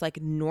is it just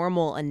like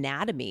normal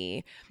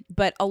anatomy,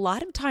 but a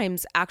lot of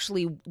times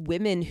actually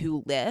women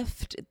who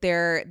lift,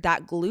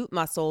 that glute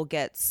muscle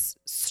gets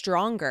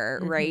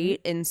stronger,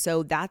 right? And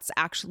so that's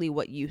actually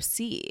what you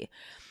see.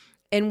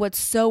 And what's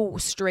so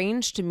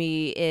strange to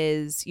me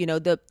is,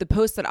 the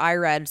post that I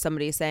read,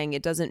 somebody saying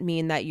it doesn't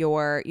mean that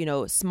you're,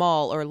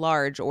 small or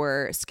large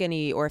or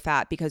skinny or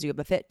fat because you have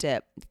a hip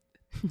dip.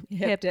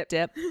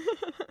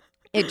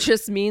 It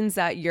just means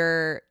that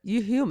you're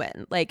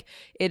human. Like,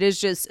 it is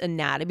just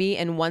anatomy.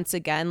 And once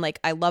again, like,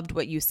 I loved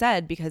what you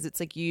said because it's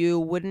like you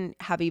wouldn't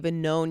have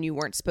even known you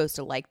weren't supposed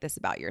to like this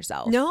about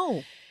yourself.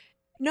 No,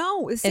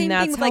 the same and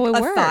that's thing with how like it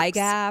a works. thigh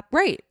gap,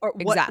 right? Or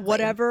exactly.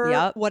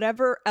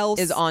 whatever else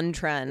is on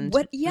trend.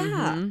 Yes,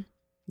 I'm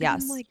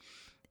like,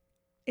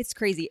 it's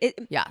crazy.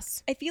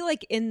 Yes, I feel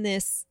like in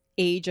this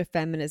age of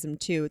feminism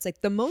too, it's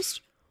like the most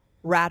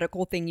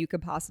radical thing you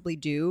could possibly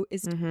do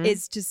is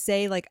to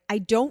say, like, I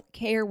don't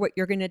care what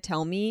you're going to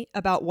tell me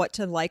about what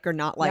to like or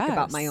not like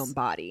about my own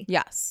body.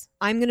 Yes,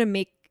 I'm going to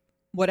make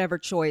whatever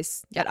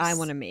choice that I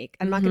want to make.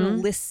 I'm not going to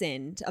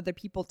listen to other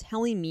people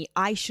telling me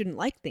I shouldn't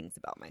like things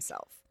about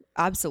myself.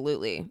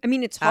 Absolutely. I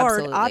mean, it's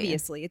hard.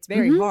 Obviously, it's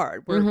very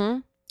hard.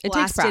 We're it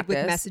takes practice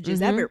with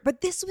messages ever,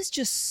 but this was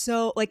just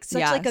so like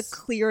like a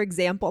clear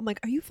example. I'm like,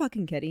 are you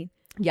fucking kidding?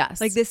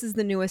 Yes. Like, this is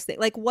the newest thing.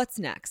 Like, what's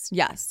next?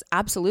 Yes,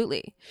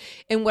 absolutely.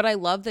 And what I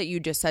love that you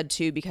just said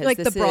too, because like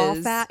this the bra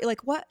is fat,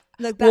 like what?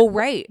 Like that, well,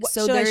 right.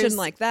 So I shouldn't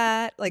like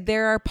that. Like,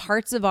 there are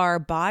parts of our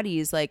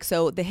bodies, like,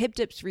 so the hip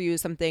dips for you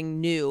is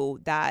something new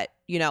that,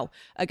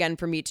 again,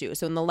 for me too.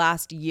 So in the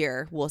last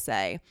year, we'll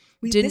say,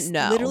 this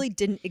literally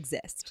didn't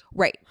exist.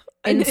 Right.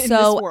 And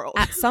so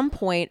at some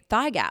point,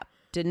 thigh gap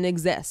didn't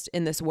exist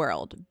in this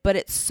world, but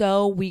it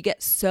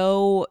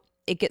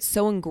gets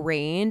so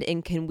ingrained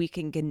and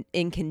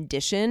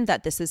conditioned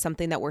that this is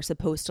something that we're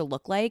supposed to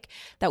look like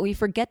that we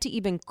forget to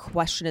even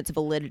question its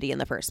validity in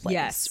the first place.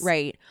 Yes.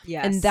 Right.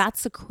 Yes. And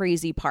that's the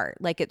crazy part.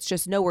 Like, it's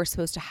just, no, we're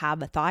supposed to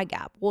have a thigh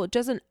gap. Well, it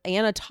doesn't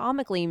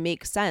anatomically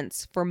make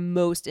sense for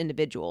most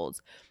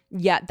individuals,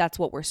 yet that's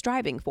what we're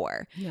striving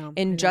for. No,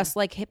 and just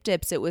like hip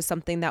dips, it was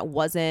something that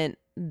wasn't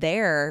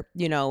there,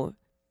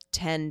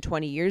 10,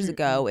 20 years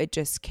ago. It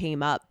just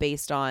came up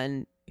based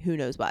on who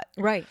knows what.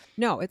 Right.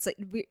 No, it's like,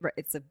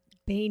 it's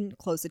paying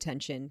close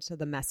attention to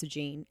the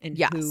messaging and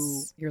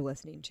who you're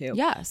listening to.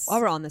 Yes.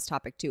 While we're on this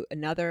topic too,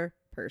 another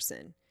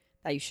person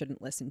that you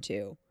shouldn't listen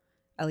to,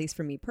 at least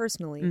for me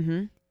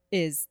personally,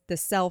 is the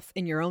self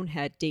in your own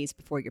head days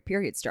before your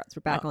period starts.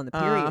 We're back on the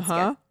period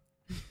scale.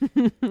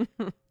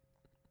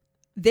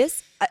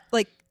 This,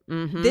 like,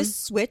 this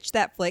switch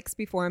that flicks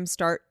before I'm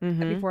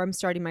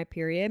starting my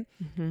period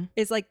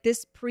is like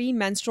this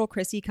premenstrual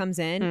Chrissy comes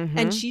in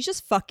and she's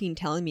just fucking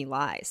telling me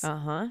lies.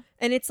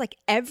 And it's like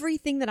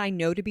everything that I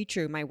know to be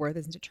true. My worth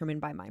isn't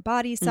determined by my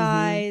body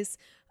size.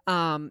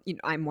 I'm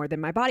more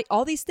than my body.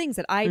 All these things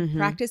that I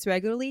practice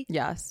regularly.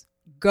 Yes.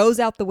 Goes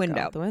out the window.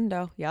 Go out the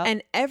window. Yeah.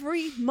 And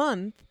every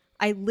month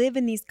I live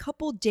in these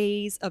couple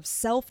days of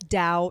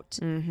self-doubt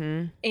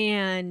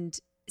and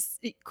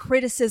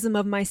criticism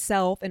of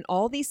myself and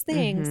all these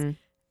things.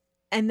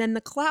 And then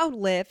the cloud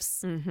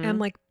lifts and I'm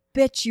like,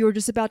 bitch, you were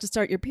just about to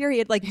start your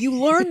period. Like, you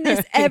learn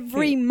this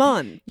every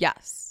month.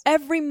 Yes.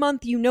 Every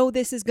month you know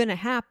this is going to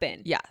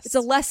happen. Yes. It's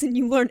a lesson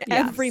you learn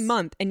every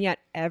month. And yet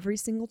every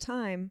single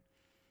time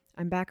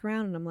I'm back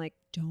around and I'm like,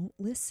 don't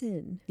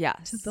listen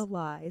to the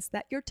lies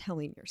that you're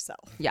telling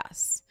yourself.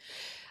 Yes.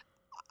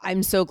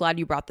 I'm so glad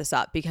you brought this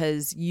up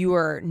because you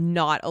are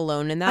not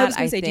alone in that. I was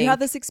going to say, do you have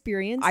this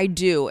experience? I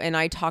do. And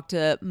I talk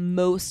to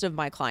most of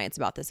my clients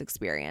about this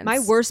experience. My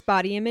worst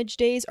body image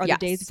days are the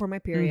days before my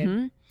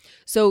period.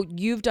 So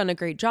you've done a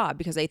great job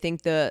because I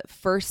think the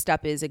first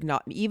step is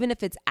even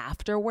if it's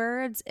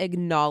afterwards,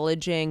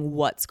 acknowledging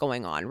what's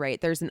going on,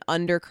 right? There's an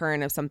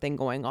undercurrent of something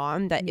going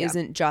on that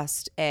isn't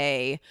just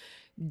a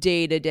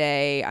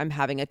day-to-day, I'm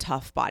having a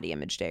tough body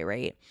image day,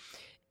 right?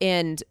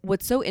 And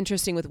what's so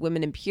interesting with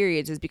women in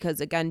periods is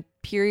because, again,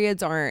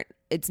 periods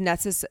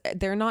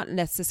they're not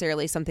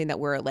necessarily something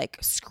that we're like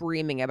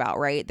screaming about,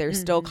 right? They're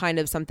still kind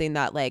of something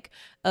that like,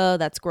 oh,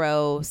 that's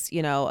gross.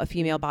 A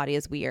female body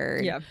is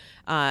weird. Yeah.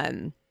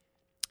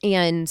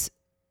 And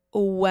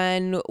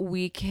when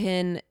we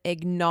can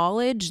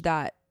acknowledge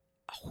that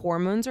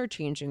hormones are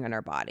changing in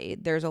our body,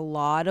 there's a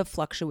lot of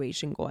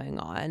fluctuation going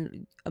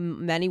on.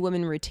 Many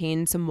women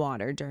retain some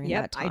water during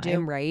that time, I do.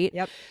 right?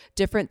 Yep.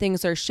 Different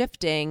things are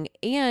shifting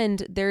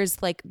and there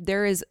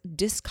is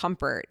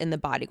discomfort in the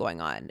body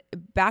going on.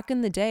 Back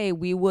in the day,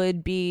 we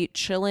would be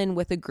chilling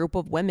with a group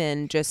of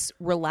women just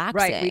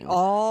relaxing. Right. We'd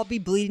all be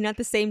bleeding at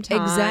the same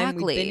time.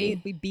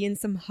 Exactly. We'd be in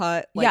some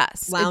hut,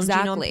 lounging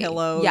on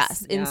pillows.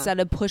 Yes.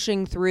 Instead of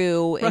pushing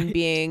through and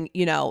being,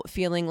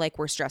 feeling like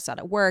we're stressed out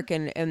at work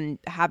and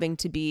having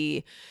to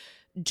be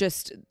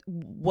just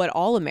what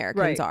all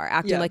Americans are,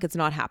 acting like it's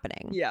not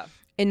happening. Yeah.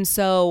 And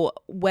so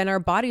when our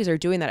bodies are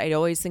doing that, I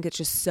always think it's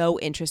just so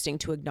interesting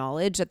to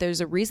acknowledge that there's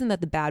a reason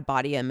that the bad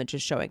body image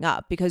is showing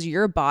up, because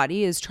your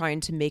body is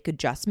trying to make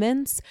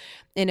adjustments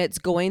and it's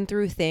going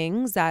through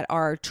things that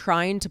are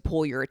trying to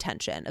pull your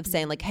attention of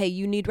saying like, hey,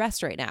 you need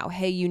rest right now.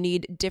 Hey, you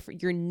need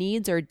your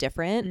needs are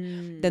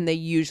different than they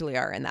usually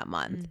are in that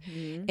month.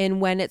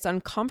 And when it's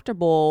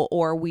uncomfortable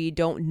or we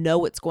don't know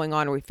what's going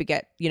on or we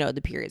forget,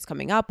 the period's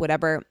coming up,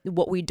 whatever,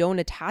 what we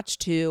attach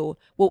to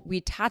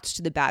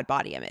the bad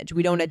body image.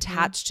 We don't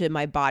attach to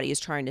my body is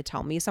trying to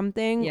tell me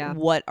something. Yeah.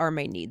 What are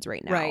my needs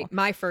right now? Right.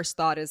 My first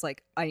thought is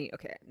like, I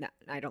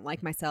don't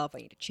like myself. I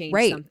need to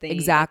change something.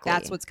 Exactly.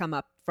 That's what's come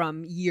up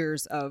from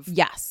years of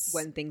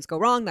when things go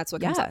wrong. That's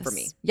what comes up for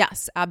me.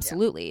 Yes,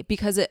 absolutely.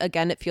 Because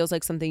it feels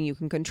like something you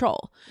can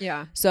control.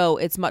 Yeah. So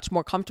it's much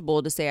more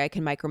comfortable to say I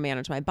can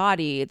micromanage my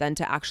body than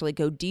to actually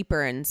go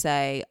deeper and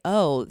say,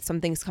 oh,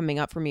 something's coming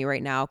up for me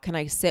right now. Can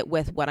I sit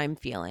with what I'm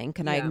feeling?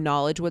 Can I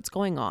acknowledge what's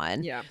going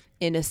on? Yeah.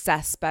 And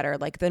assess better,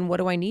 like, then what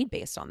do I need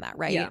based on that,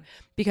 right? Yeah.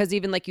 Because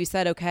even like you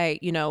said, okay,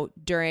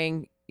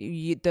 during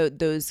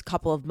those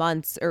couple of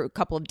months or a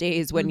couple of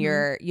days when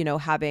you're,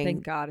 having...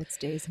 Thank God it's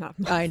days, not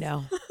months. I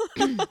know.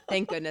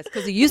 Thank goodness.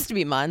 Because it used to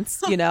be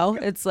months,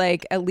 It's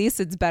like, at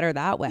least it's better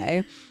that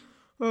way.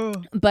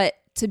 But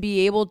to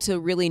be able to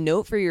really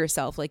note for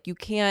yourself, like you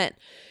can't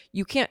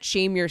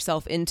shame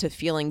yourself into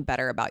feeling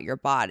better about your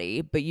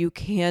body, but you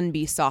can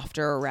be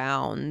softer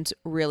around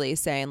really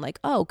saying like,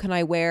 oh, can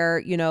I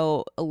wear,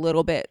 a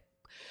little bit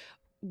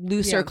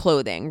looser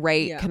clothing,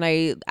 right? Yeah. Can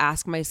I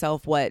ask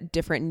myself what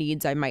different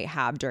needs I might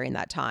have during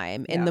that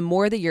time? And the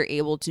more that you're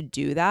able to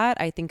do that,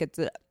 I think it's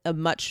a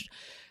much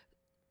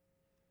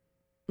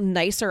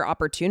nicer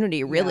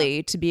opportunity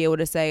really to be able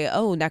to say,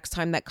 oh, next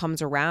time that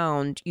comes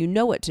around, you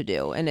know what to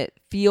do. And it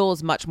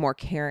feels much more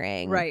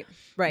caring. Right.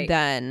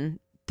 Than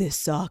this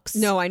sucks.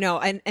 No, I know.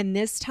 And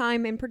this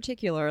time in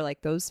particular,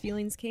 like those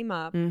feelings came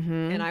up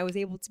and I was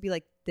able to be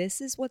like,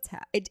 this is what's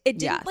happening. It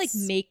didn't like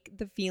make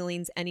the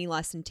feelings any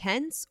less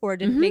intense or it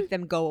didn't make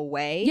them go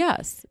away.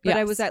 Yes. But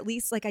I was at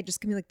least like, I just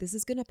can be like, this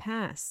is going to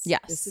pass.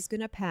 Yes. This is going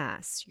to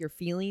pass. Your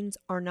feelings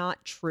are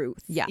not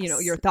truth. Yes.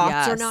 Your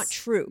thoughts are not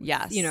truth.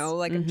 Yes.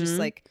 Like I'm just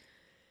like,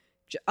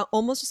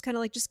 almost just kind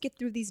of like, just get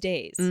through these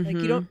days. Like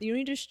you don't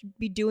need to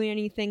be doing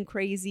anything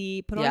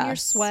crazy. Put on your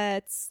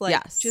sweats. Like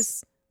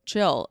just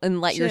chill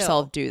and let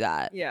yourself do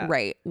that. Yeah.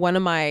 Right. One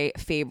of my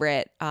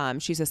favorite,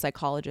 she's a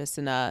psychologist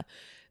and a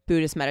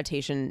Buddhist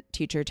meditation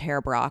teacher,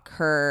 Tara Brach.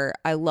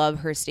 I love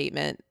her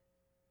statement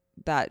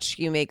that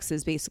she makes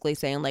is basically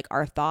saying like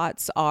our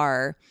thoughts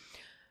are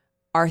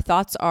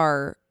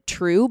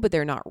true, but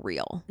they're not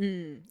real.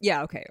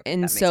 Yeah. Okay.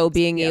 And so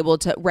being able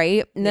to,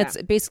 right. And that's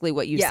basically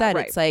what you said.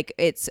 Right. It's like,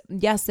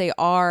 yes, they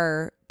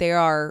are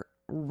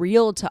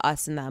real to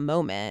us in that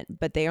moment,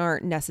 but they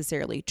aren't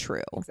necessarily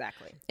true.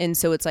 Exactly. And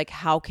so it's like,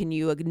 how can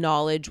you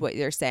acknowledge what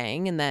they're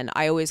saying? And then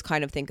I always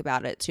kind of think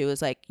about it too,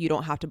 is like, you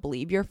don't have to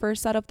believe your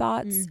first set of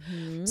thoughts.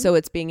 So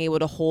it's being able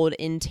to hold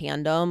in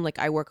tandem. Like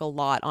I work a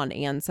lot on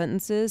and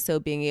sentences. So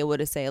being able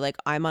to say like,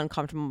 I'm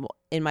uncomfortable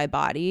in my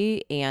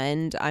body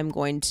and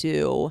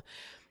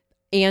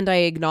and I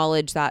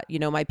acknowledge that, you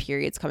know, my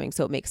period's coming,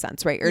 so it makes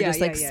sense, right? Or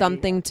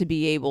something to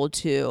be able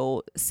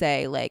to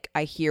say, like,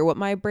 I hear what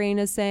my brain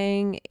is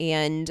saying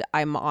and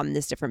I'm on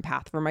this different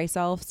path for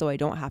myself, so I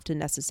don't have to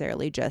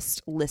necessarily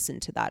just listen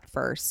to that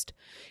first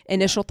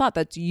initial thought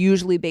that's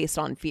usually based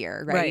on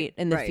fear, right?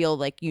 And the feel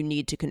like you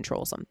need to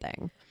control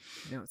something.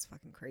 No, it's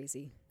fucking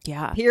crazy.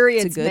 Yeah.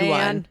 Periods, it's a good man.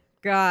 one.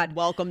 God.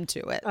 Welcome to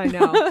it. I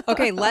know.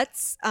 Okay,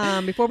 let's,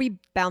 before we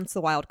bounce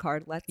the wild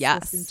card, let's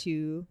listen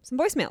to some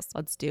voicemails.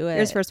 Let's do it.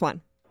 Here's the first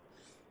one.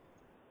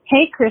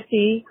 Hey,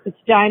 Chrissy. It's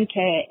Dime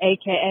K,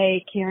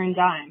 a.k.a. Karen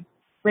Dime.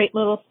 Great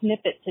little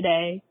snippet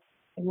today.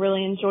 I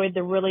really enjoyed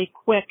the really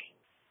quick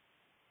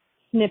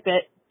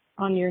snippet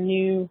on your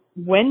new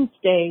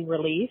Wednesday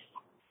release.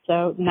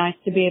 So nice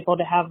to be able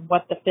to have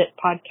What the Fit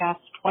podcast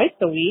twice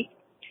a week.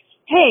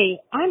 Hey,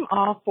 I'm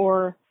all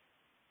for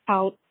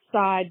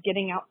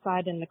getting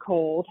outside in the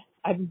cold.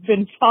 I've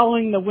been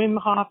following the Wim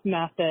Hof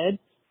method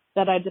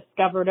that I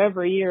discovered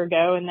over a year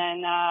ago. And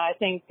then, I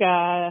think,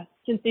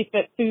 Cincy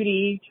Fit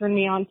Foodie turned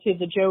me on to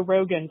the Joe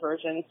Rogan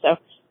version. So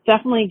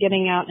definitely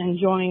getting out and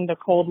enjoying the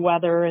cold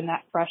weather and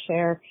that fresh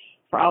air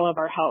for all of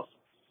our health.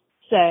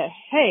 So,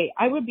 hey,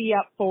 I would be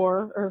up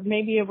for, or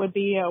maybe it would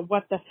be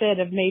What the Fit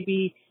of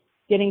maybe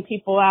getting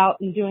people out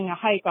and doing a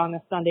hike on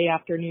a Sunday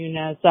afternoon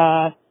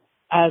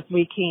as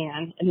we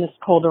can in this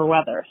colder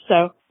weather.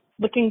 So,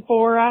 looking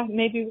for,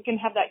 maybe we can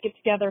have that get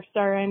together.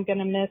 Sorry, I'm going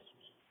to miss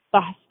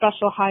the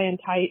special high and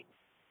tight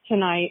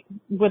tonight.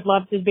 Would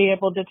love to be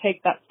able to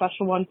take that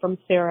special one from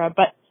Sarah,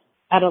 but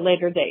at a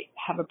later date.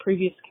 Have a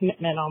previous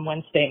commitment on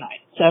Wednesday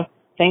night. So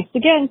thanks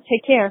again.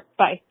 Take care.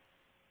 Bye.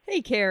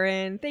 Hey,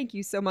 Karen. Thank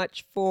you so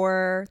much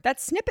for that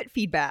snippet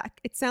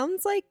feedback. It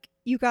sounds like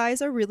you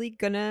guys are really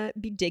going to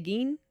be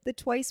digging the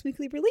twice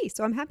weekly release.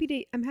 So I'm happy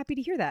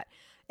to hear that.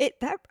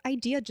 That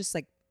idea just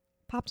like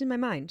popped in my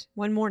mind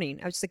one morning.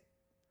 I was just like,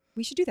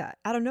 we should do that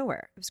out of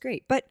nowhere. It was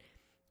great. But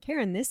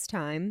Karen, this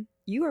time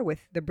you are with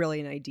the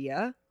brilliant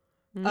idea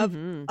of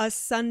a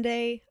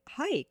Sunday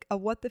hike, a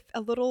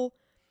little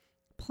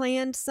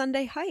planned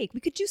Sunday hike.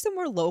 We could do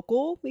somewhere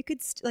local. We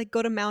could like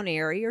go to Mount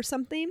Airy or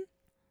something.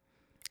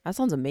 That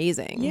sounds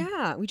amazing.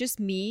 Yeah. We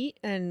just meet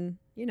and,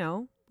 you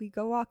know, we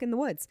go walk in the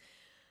woods.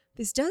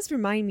 This does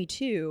remind me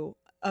too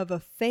of a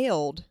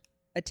failed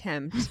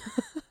attempt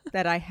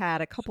that I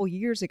had a couple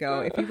years ago.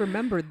 If you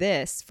remember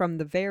this from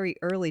the very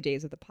early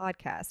days of the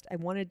podcast, I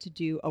wanted to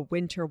do a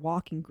winter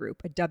walking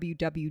group, a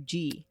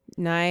WWG.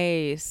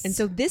 Nice. And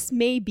so this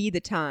may be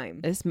the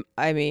time. To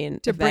bring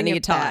any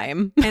it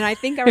time. Back. And I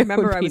think I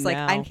remember I was like,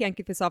 now. I can't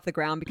get this off the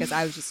ground because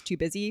I was just too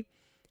busy.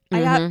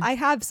 I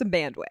have some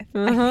bandwidth.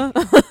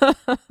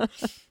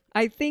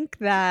 I think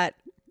that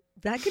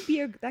could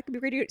be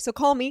great. So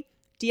call me,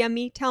 DM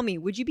me, tell me,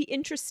 would you be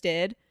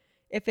interested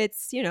if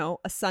it's, you know,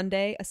 a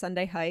Sunday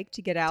hike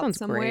to get out Sounds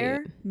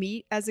somewhere, great.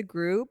 meet as a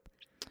group,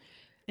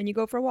 and you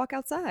go for a walk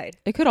outside?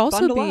 It could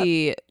also Bundle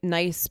be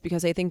nice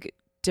because I think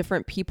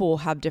different people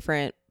have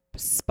different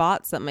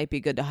spots that might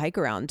be good to hike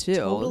around too.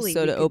 Totally.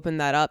 So to open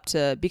that up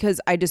to, because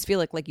I just feel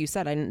like you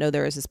said, I didn't know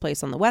there was this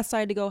place on the west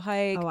side to go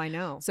hike. Oh, I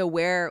know. So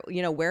where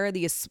are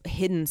these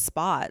hidden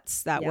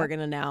spots that we're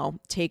going to now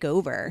take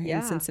over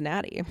in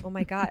Cincinnati? Oh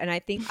my God. And I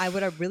think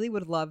what I really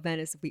would love then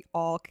is if we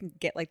all can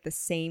get like the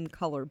same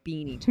color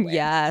beanie to wear.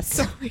 Yes.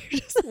 So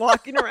you're just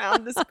walking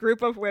around this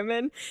group of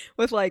women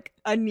with like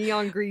a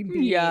neon green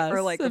beanie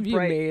or like a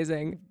bright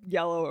amazing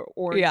yellow or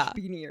orange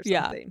beanie or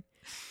something.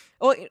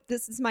 Oh,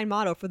 this is my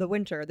motto for the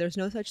winter. There's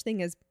no such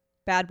thing as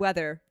bad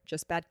weather,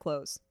 just bad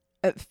clothes.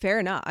 Fair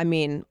enough. I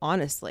mean,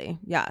 honestly,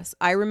 yes.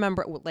 I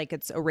remember, like,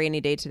 it's a rainy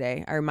day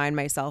today. I remind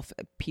myself,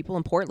 people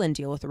in Portland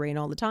deal with the rain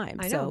all the time.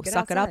 I know. So Get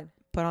suck outside. it up,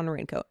 put on a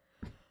raincoat.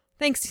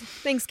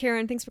 Thanks,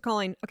 Karen. Thanks for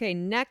calling. Okay,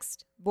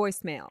 next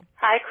voicemail.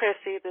 Hi,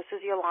 Chrissy. This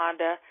is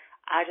Yolanda.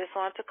 I just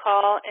wanted to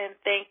call and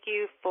thank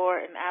you for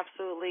an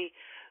absolutely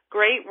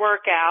great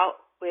workout,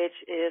 which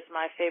is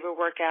my favorite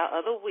workout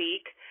of the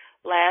week.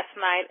 Last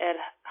night at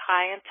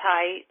High and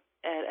Tight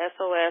at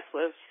SOS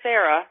with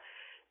Sarah,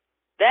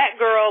 that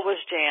girl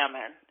was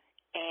jamming.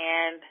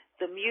 And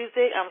the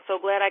music, I'm so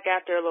glad I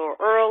got there a little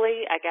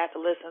early. I got to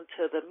listen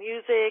to the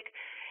music.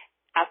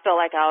 I felt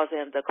like I was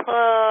in the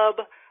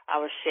club.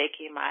 I was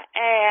shaking my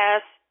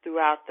ass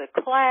throughout the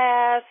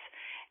class.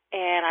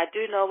 And I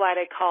do know why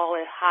they call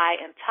it High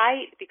and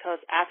Tight, because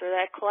after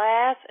that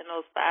class and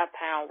those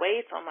 5-pound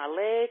weights on my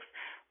legs,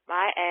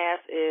 my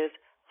ass is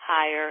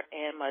higher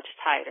and much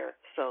tighter.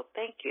 So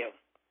thank you.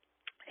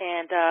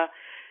 And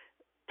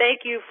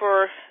thank you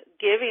for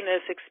giving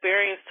this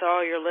experience to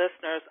all your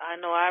listeners. I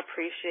know I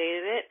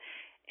appreciated it,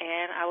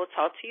 and I will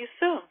talk to you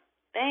soon.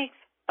 Thanks.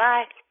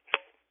 Bye.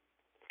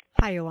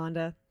 Hi,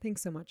 Yolanda.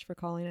 Thanks so much for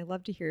calling. I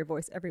love to hear your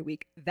voice every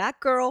week. That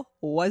girl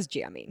was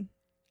jamming.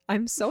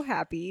 I'm so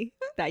happy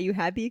that you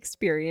had the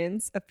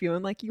experience of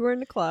feeling like you were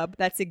in a club.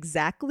 That's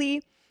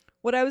exactly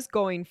what I was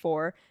going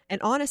for.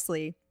 And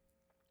honestly,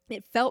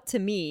 it felt to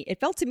me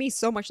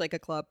so much like a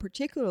club,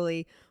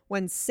 particularly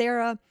when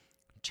Sarah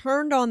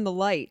turned on the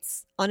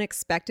lights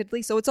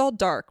unexpectedly. So it's all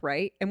dark,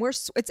 right? And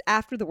it's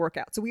after the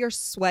workout. So we are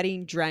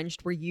sweating,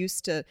 drenched. We're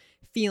used to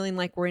feeling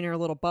like we're in our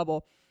little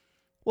bubble.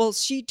 Well,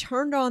 she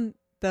turned on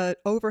the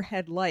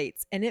overhead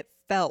lights and it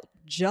felt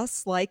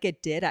just like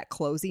it did at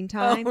closing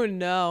time. Oh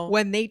no.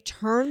 When they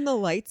turn the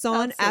lights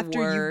on That's the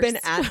after you've been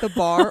at the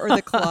bar or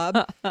the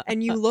club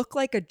and you look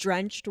like a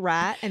drenched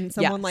rat and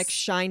someone like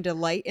shined a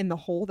light in the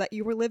hole that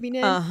you were living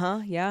in.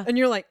 Yeah. And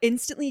you're like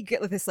instantly you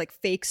get this like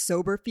fake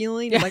sober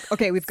feeling. You're like,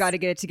 okay, we've got to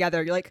get it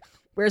together. You're like,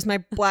 where's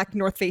my black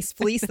North Face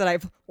fleece that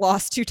I've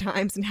lost 2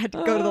 times and had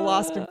to go to the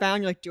lost and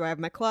found? You're like, do I have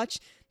my clutch?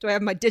 Do I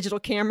have my digital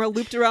camera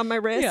looped around my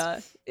wrist?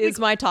 Yeah. Is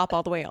my top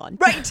all the way on?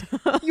 Right.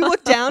 You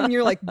look down and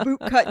you're like boot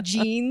cut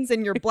jeans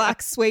and your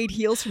black suede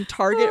heels from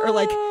Target are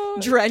like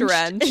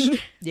drenched.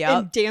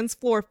 In dance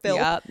floor filth.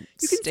 Yep.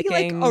 You can see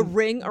like a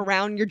ring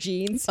around your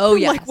jeans. Oh,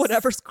 from, yes. like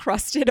whatever's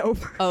crusted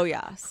over. Oh,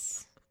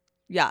 yes.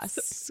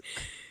 Yes.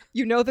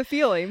 You know the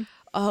feeling.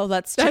 Oh,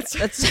 that's That's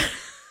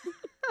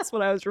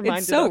what I was reminded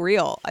it's so of.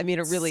 real. I mean,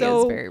 it really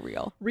So is very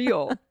real.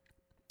 Real.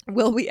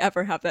 Will we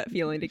ever have that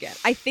feeling again?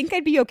 I think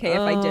I'd be okay if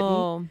I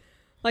didn't.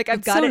 Like I've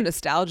It's got so it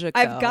nostalgic.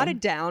 I've got though. it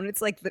down.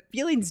 It's like the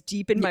feeling's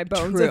deep in my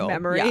bones True. of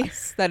memory.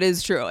 Yes, that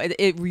is true.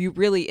 It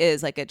really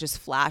is like it just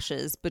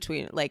flashes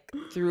between like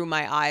through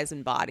my eyes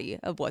and body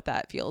of what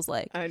that feels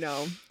like. I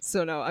know.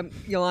 So no,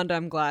 Yolanda,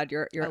 I'm glad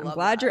I'm love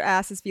glad that. your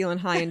ass is feeling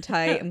high and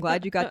tight. I'm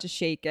glad you got to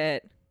shake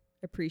it.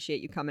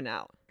 Appreciate you coming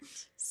out.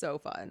 So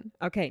fun.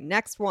 Okay,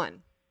 next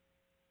one.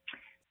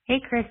 Hey,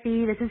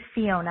 Chrissy. This is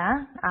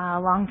Fiona, a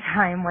long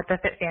time with the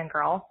Fit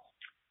Fangirl.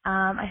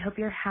 I hope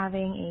you're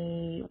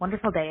having a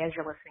wonderful day as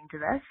you're listening to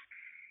this.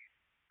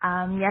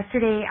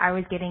 Yesterday, I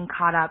was getting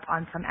caught up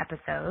on some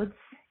episodes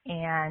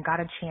and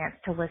got a chance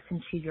to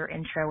listen to your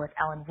intro with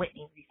Ellen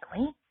Whitney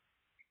recently.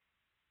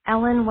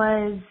 Ellen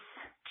was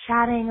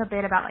chatting a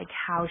bit about like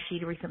how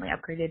she'd recently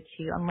upgraded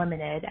to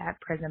Unlimited at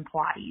Prison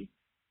Pilates.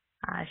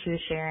 She was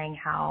sharing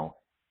how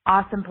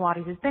awesome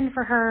Pilates has been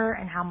for her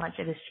and how much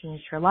it has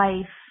changed her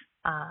life.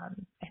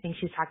 I think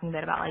she was talking a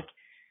bit about like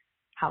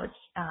how it's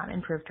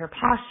improved her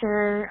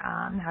posture,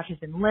 how she's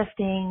been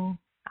lifting,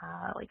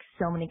 like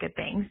so many good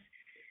things.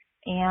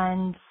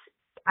 And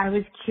I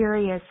was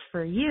curious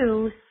for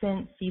you,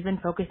 since you've been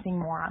focusing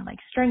more on like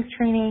strength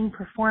training,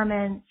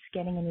 performance,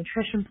 getting a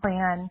nutrition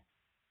plan.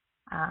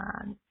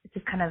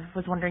 Just kind of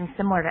was wondering,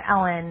 similar to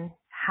Ellen,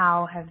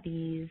 how have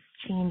these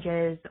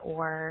changes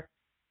or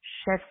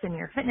shifts in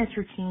your fitness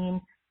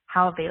routine,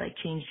 how have they like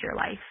changed your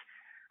life?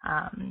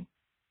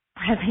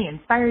 Have they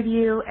inspired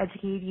you,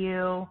 educated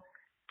you,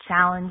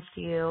 challenged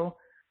you,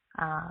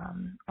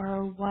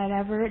 or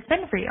whatever it's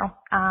been for you?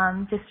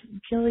 Just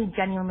really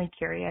genuinely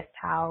curious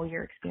how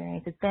your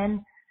experience has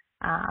been.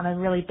 I'm a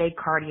really big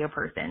cardio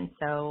person,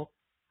 so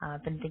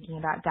I've been thinking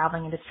about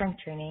dabbling into strength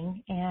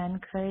training and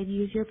could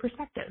use your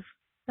perspective.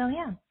 So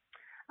yeah,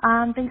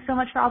 thanks so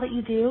much for all that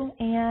you do,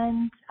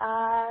 and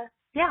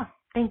yeah,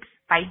 thanks.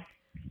 Bye.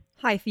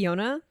 Hi,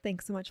 Fiona.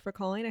 Thanks so much for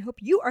calling. I hope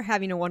you are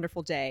having a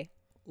wonderful day.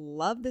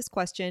 Love this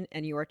question,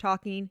 and you are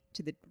talking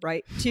to the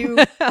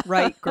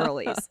right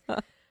girlies.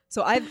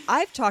 So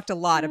I've talked a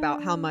lot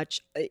about how much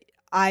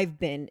I've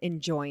been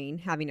enjoying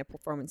having a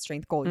performance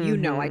strength goal. You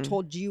know, I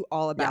told you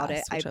all about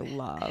it. Which I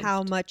loved.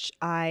 How much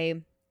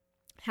I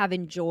have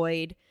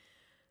enjoyed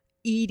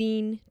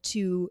eating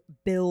to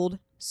build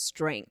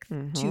strength,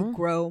 to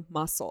grow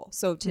muscle.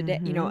 So today,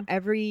 you know,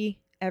 every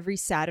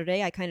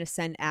Saturday, I kind of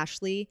send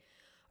Ashley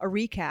a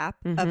recap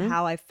of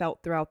how I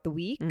felt throughout the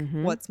week.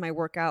 What's my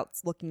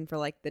workouts looking for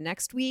like the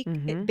next week?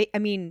 I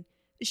mean,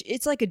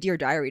 it's like a Dear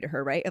Diary to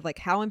her, right? Of like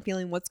how I'm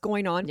feeling, what's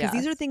going on. Because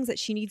these are things that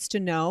she needs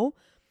to know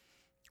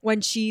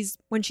when she's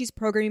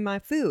programming my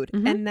food.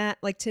 And that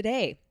like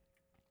today,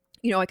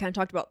 you know, I kind of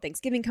talked about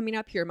Thanksgiving coming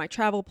up. Here are my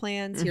travel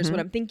plans. Here's what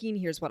I'm thinking.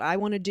 Here's what I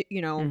want to do,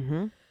 you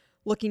know,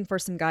 looking for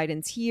some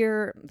guidance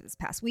here. This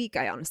past week,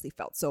 I honestly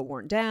felt so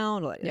worn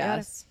down.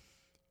 Yes.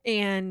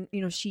 And,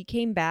 you know, she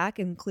came back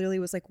and clearly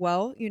was like,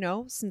 well, you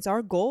know, since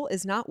our goal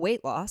is not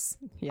weight loss,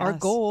 our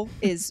goal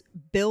is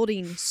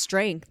building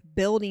strength,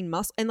 building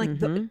muscle, and like,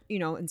 the, you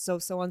know, and so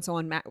on,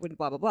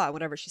 blah, blah, blah,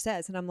 whatever she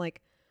says. And I'm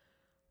like,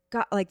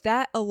 God, like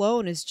that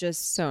alone is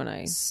just so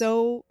nice.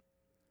 So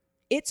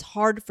it's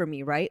hard for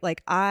me, right?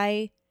 Like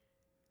I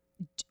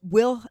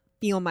will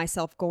feel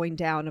myself going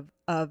down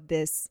of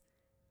this,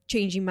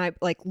 changing my,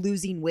 like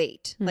losing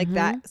weight, like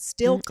that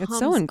still comes. It's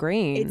so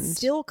ingrained. It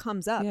still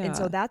comes up. And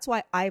so that's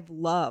why I've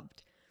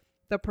loved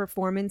the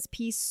performance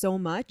piece so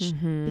much,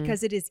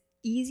 because it is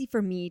easy for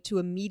me to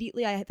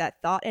immediately,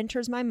 that thought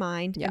enters my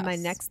mind. And my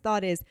next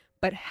thought is,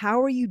 but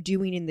how are you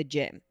doing in the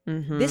gym?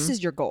 This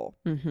is your goal.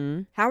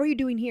 How are you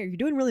doing here? You're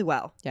doing really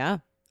well. Yeah,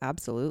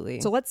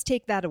 absolutely. So let's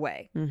take that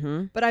away.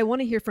 But I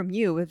want to hear from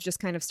you of just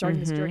kind of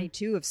starting this journey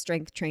too of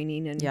strength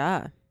training and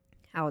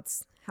how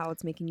it's how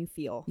it's making you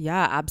feel.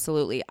 Yeah,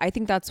 absolutely. I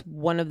think that's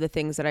one of the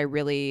things that I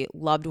really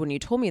loved when you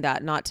told me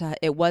that.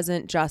 It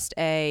wasn't just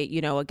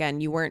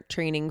again, you weren't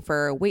training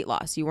for weight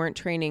loss. You weren't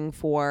training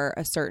for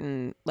a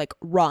certain like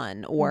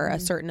run or a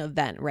certain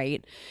event,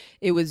 right?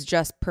 It was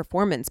just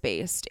performance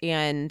based.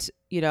 And,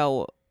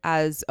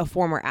 as a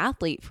former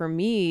athlete, for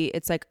me,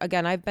 it's like,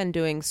 again, I've been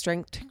doing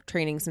strength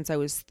training since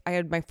I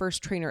had my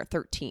first trainer at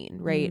 13,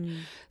 right?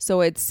 So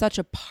it's such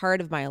a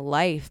part of my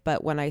life.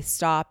 But when I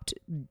stopped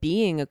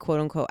being a quote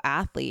unquote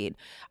athlete,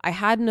 I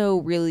had no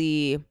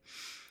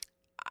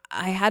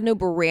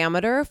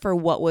barometer for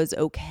what was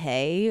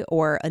okay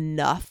or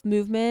enough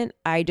movement.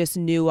 I just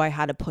knew I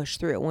had to push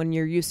through. When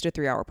you're used to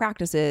 3-hour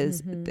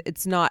practices,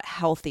 it's not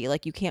healthy.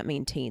 Like you can't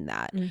maintain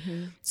that.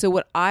 So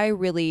what I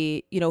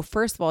really,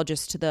 first of all,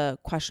 just to the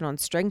question on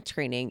strength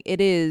training,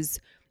 it is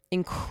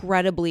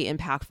incredibly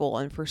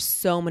impactful and for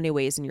so many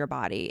ways in your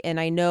body. And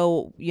I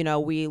know,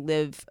 we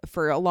live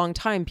for a long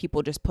time,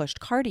 people just pushed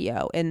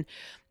cardio, and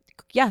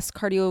yes,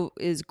 cardio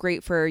is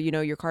great for,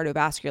 your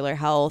cardiovascular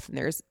health, and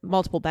there's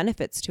multiple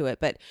benefits to it,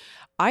 but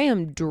I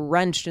am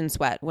drenched in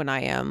sweat when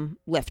I am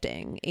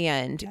lifting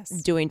and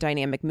doing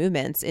dynamic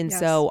movements. And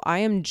so I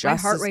am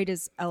just... My heart rate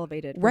is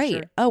elevated. Right.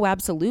 Sure. Oh,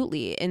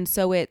 absolutely. And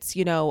so it's,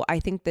 I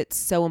think that's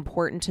so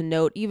important to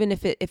note, even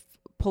if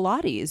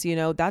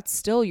Pilates, that's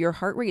still your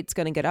heart rate's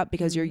going to get up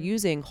because you're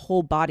using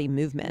whole body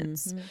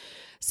movements.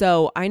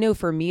 So I know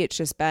for me, it's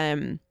just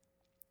been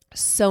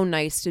so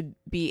nice to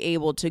be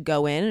able to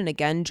go in. And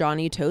again,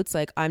 Johnny Totes,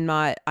 like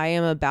I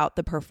am about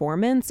the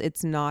performance.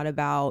 It's not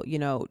about,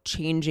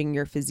 changing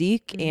your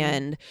physique.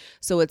 And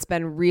so it's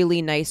been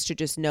really nice to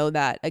just know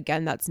that,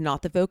 again, that's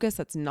not the focus.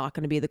 That's not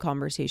going to be the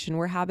conversation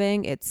we're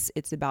having. It's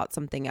about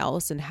something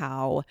else, and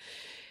how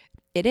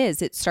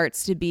it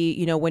starts to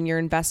be, when you're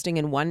investing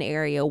in one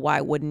area, why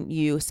wouldn't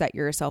you set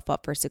yourself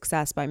up for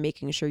success by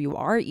making sure you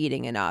are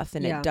eating enough?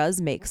 And it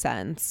does make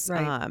sense.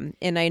 Right.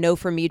 And I know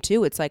for me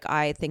too, it's like,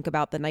 I think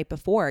about the night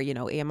before,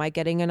 am I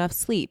getting enough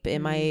sleep?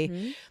 Am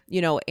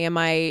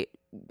I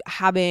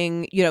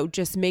having,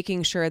 just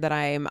making sure that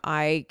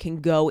I can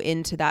go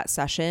into that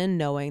session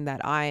knowing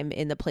that I'm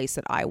in the place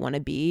that I want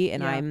to be.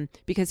 And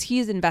because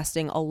he's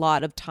investing a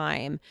lot of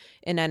time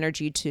and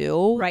energy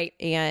too. Right.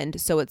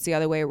 And so it's the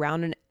other way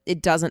around. And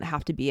it doesn't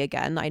have to be,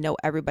 again, I know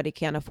everybody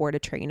can't afford a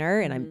trainer,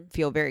 and I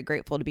feel very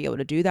grateful to be able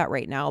to do that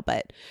right now.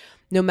 But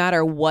no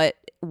matter what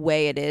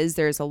way it is,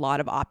 there's a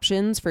lot of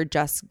options for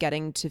just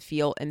getting to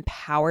feel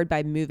empowered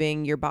by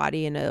moving your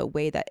body in a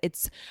way that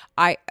it's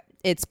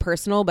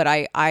personal, but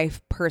I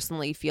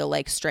personally feel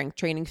like strength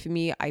training for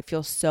me, I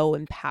feel so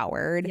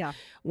empowered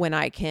when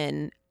I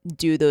can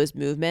do those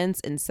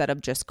movements instead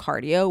of just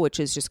cardio, which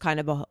is just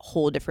kind of a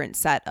whole different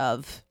set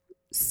of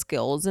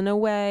skills in a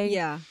way.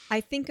 Yeah.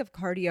 I think of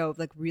cardio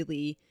like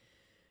really,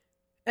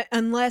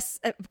 unless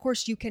of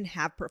course you can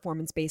have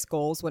performance-based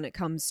goals when it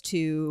comes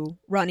to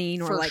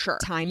running or For like sure.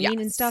 timing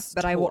and Yes, stuff.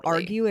 But I will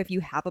totally. argue if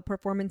you have a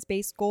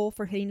performance-based goal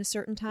for hitting a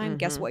certain time,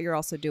 guess what you're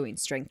also doing?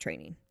 Strength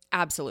training.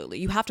 Absolutely.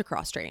 You have to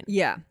cross train.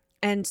 Yeah.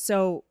 And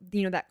so,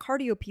 that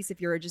cardio piece,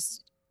 if you're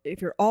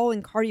all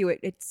in cardio,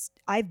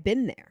 I've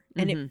been there,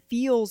 and it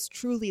feels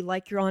truly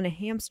like you're on a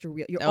hamster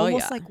wheel. You're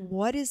almost like,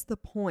 what is the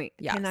point?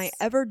 Yes. Can I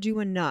ever do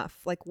enough?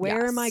 Like,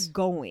 where am I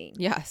going?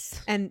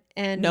 Yes. And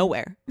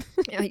Nowhere.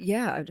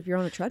 yeah, if you're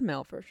on a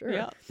treadmill for sure.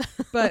 Yeah.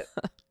 But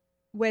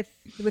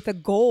with a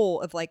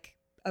goal of like,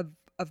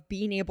 of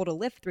being able to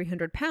lift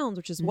 300 pounds,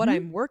 which is what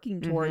I'm working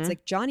towards.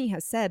 Like Johnny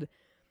has said,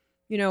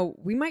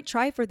 we might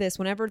try for this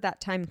whenever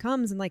that time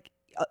comes. And like,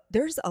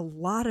 there's a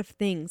lot of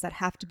things that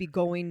have to be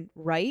going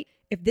right.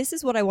 If this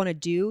is what I want to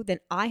do, then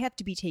I have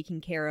to be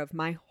taking care of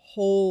my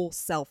whole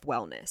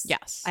self-wellness.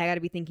 Yes. I got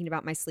to be thinking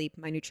about my sleep,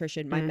 my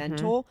nutrition, my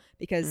mental,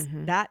 because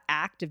that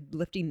act of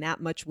lifting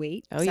that much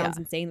weight sounds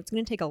insane. It's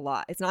going to take a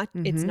lot. It's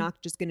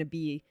not just going to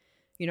be,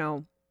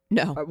 No.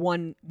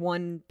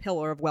 one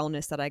pillar of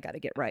wellness that I got to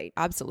get right.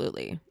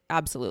 Absolutely.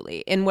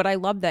 Absolutely. And what I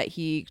love that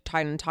he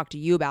tried and talked to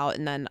you about,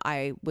 and then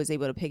I was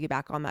able to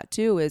piggyback on that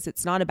too, is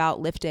it's not about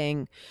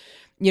lifting.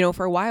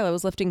 For a while I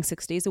was lifting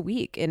 6 days a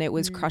week, and it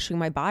was crushing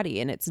my body.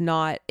 And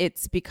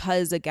it's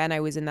because, again, I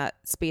was in that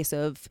space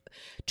of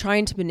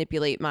trying to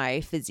manipulate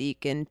my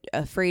physique and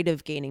afraid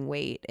of gaining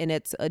weight. And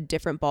it's a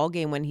different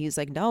ballgame when he's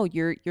like, no,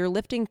 you're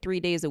lifting 3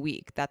 days a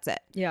week. That's it.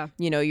 Yeah.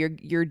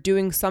 You're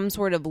doing some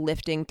sort of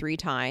lifting 3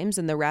 times,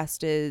 and the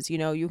rest is,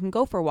 you can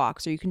go for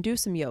walks, or you can do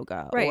some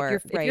yoga. Right. Or,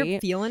 if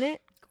you're feeling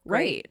it, great.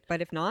 Right.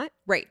 But if not,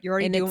 right. You're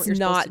already and doing it's what you're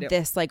supposed to do. not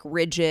this like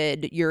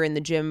rigid, you're in the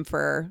gym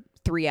for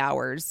 3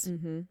 hours,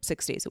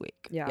 6 days a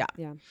week. Yeah.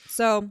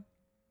 So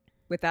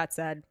with that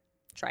said,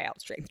 try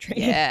out strength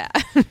training. Yeah.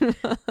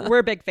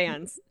 We're big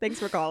fans. Thanks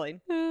for calling.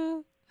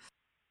 Hey,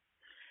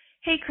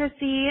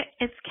 Chrissy,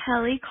 it's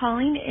Kelly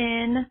calling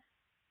in.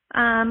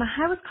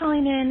 I was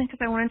calling in because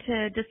I wanted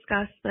to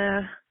discuss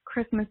the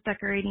Christmas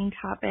decorating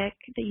topic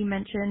that you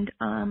mentioned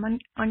on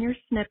your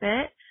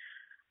snippet.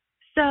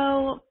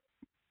 So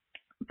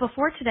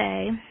before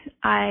today,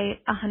 I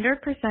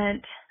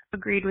 100%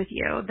 agreed with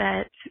you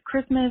that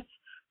Christmas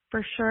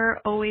for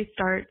sure always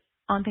starts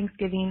on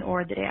Thanksgiving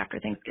or the day after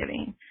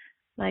Thanksgiving.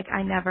 Like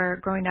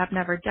growing up,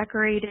 never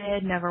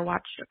decorated, never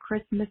watched a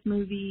Christmas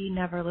movie,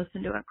 never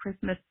listened to a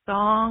Christmas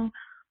song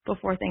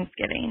before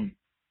Thanksgiving.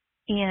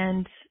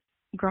 And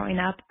growing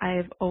up,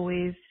 I've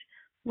always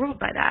ruled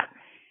by that.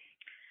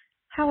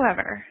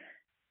 However,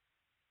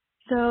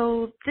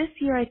 so this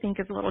year I think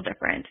is a little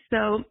different.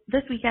 So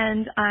this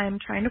weekend I'm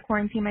trying to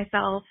quarantine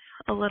myself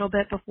a little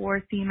bit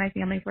before seeing my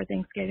family for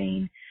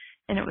Thanksgiving.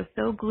 And it was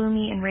so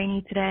gloomy and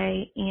rainy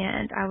today.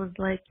 And I was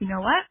like, you know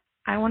what?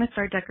 I want to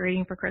start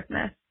decorating for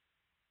Christmas.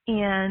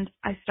 And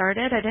I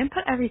didn't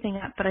put everything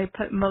up, but I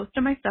put most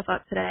of my stuff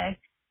up today.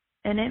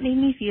 And it made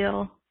me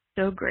feel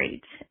so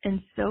great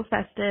and so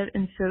festive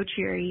and so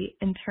cheery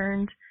and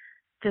turned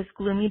this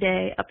gloomy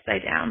day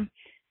upside down.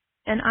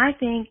 And I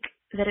think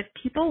that if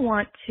people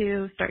want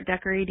to start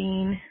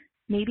decorating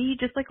maybe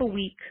just like a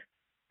week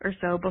or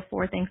so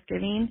before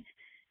Thanksgiving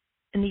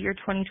in the year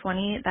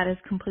 2020, that is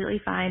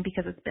completely fine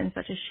because it's been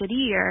such a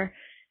shitty year.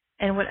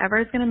 And whatever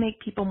is going to make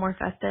people more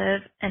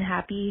festive and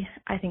happy,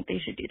 I think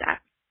they should do that.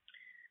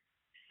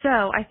 So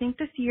I think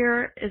this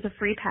year is a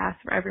free pass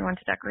for everyone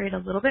to decorate a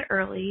little bit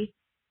early.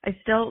 I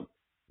still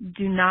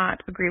do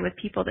not agree with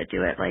people that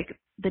do it like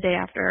the day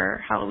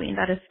after Halloween.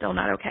 That is still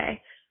not okay.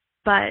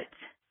 But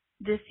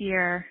this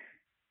year,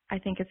 I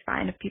think it's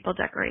fine if people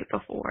decorate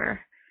before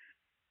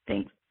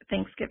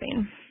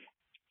Thanksgiving.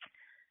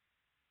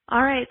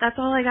 All right, that's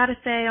all I got to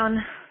say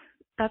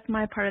that's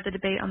my part of the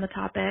debate on the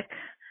topic.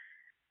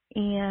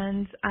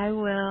 And I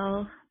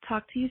will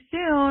talk to you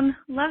soon.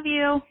 Love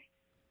you.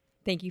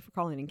 Thank you for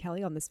calling in,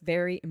 Kelly, on this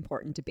very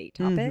important debate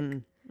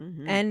topic.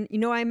 And,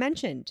 I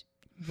mentioned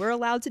we're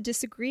allowed to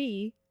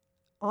disagree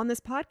on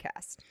this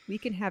podcast. We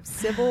can have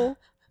civil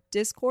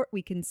discourse.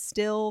 We can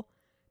still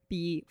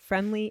be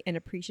friendly and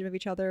appreciative of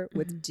each other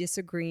with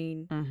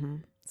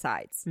disagreeing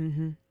sides.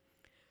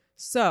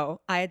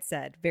 So I had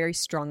said very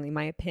strongly,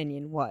 my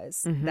opinion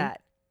was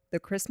that the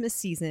Christmas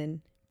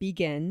season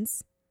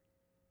begins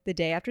the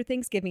day after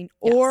Thanksgiving,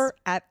 or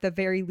at the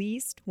very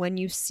least, when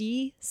you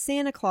see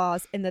Santa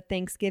Claus in the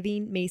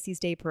Thanksgiving Macy's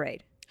Day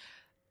Parade.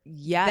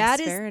 Yes,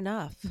 fair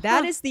enough.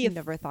 That is the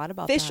never thought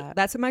about official. That.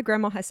 That's what my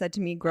grandma has said to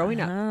me growing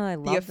up. I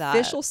love the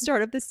official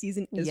start of the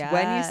season is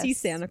when you see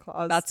Santa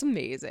Claus. That's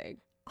amazing.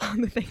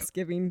 On the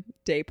Thanksgiving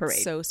Day Parade.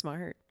 So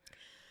smart.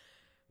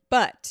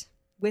 But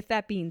with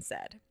that being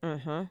said,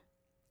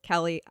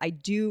 Kelly, I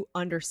do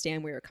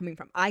understand where you're coming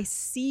from. I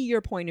see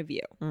your point of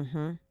view.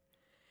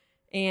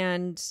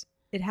 And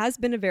it has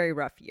been a very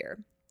rough year.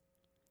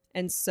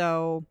 And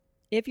so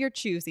if you're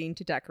choosing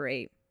to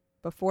decorate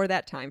before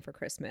that time for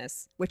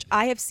Christmas, which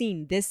I have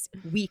seen this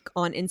week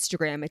on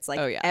Instagram, it's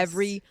like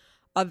every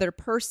other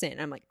person.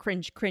 I'm like,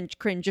 cringe,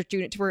 you're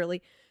doing it too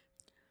early.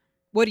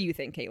 What do you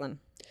think, Caitlin?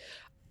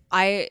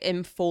 I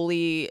am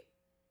fully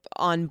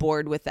on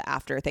board with the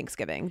after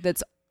Thanksgiving.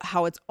 That's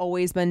how it's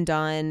always been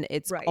done.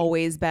 It's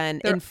always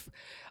been. And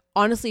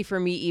honestly, for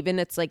me, even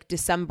it's like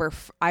December.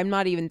 I'm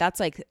not even,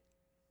 that's like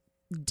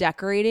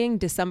decorating.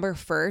 December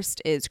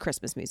 1st is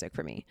Christmas music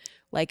for me.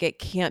 Like it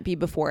can't be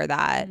before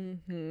that.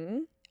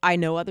 I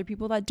know other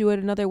people that do it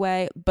another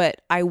way,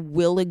 but I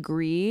will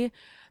agree.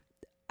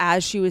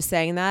 As she was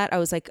saying that, I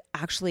was like,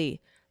 actually,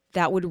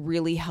 that would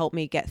really help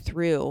me get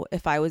through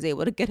if I was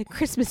able to get a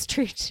Christmas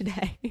tree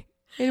today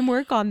and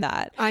work on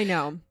that. I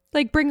know.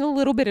 Like bring a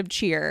little bit of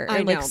cheer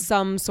or like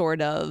some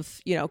sort of,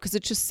 because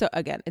it's just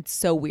it's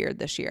so weird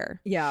this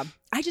year. Yeah.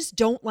 I just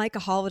don't like a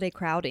holiday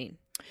crowding.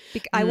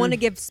 I want to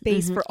give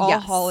space for all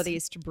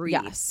holidays to breathe.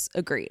 Yes,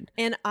 agreed.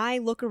 And I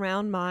look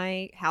around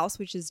my house,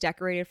 which is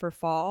decorated for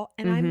fall,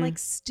 and I'm like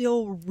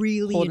still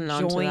really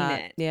enjoying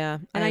it. Yeah.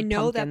 And I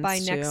know that by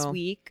next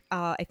week,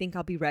 I think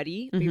I'll be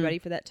ready. Be ready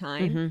for that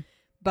time.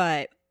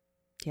 But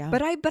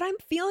but I'm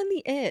feeling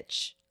the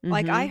itch.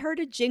 Like I heard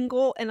a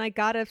jingle and I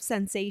got a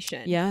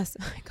sensation. Yes,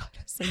 I got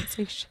a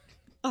sensation.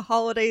 A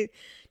holiday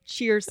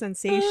cheer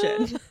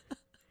sensation.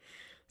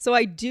 So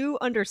I do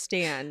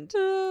understand.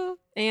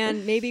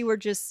 And maybe we're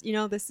just,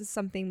 this is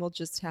something we'll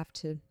just have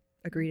to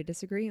agree to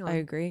disagree on. I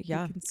agree.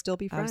 Yeah. We can still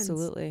be friends.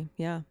 Absolutely.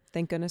 Yeah.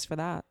 Thank goodness for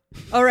that.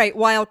 All right.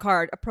 Wild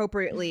card.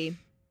 Appropriately.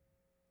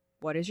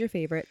 What is your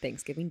favorite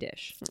Thanksgiving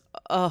dish?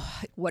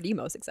 What are you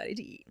most excited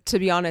to eat? To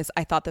be honest,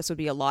 I thought this would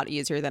be a lot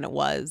easier than it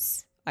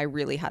was. I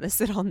really had to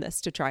sit on this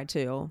to try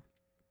to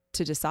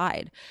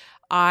decide.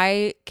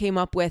 I came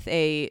up with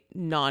a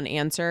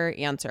non-answer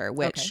answer,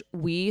 which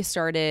we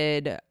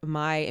started,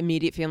 my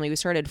immediate family, we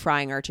started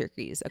frying our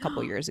turkeys a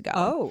couple years ago.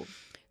 Oh.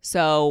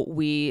 So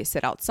we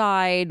sit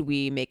outside,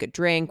 we make a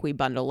drink, we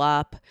bundle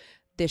up.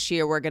 This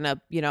year we're going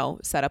to,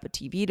 set up a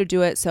TV to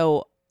do it.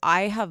 So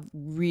I have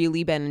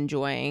really been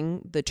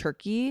enjoying the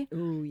turkey.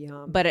 Ooh,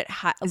 yum. But it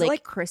is it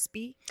like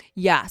crispy?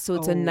 Yeah, so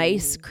it's a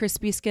nice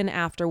crispy skin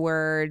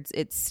afterwards.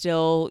 It's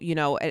still,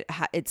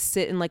 it's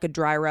sitting like a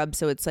dry rub,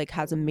 so it's like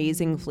has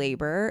amazing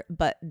flavor.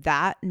 But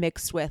that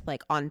mixed with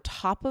like on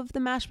top of the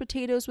mashed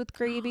potatoes with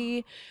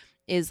gravy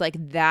is like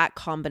that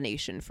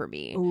combination for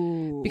me.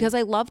 Ooh. Because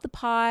I love the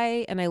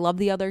pie and I love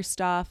the other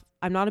stuff.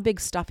 I'm not a big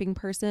stuffing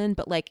person,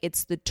 but like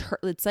it's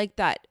it's like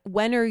that.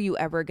 When are you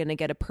ever going to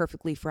get a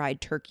perfectly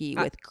fried turkey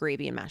with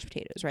gravy and mashed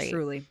potatoes, right?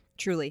 Truly.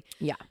 Truly.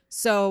 Yeah.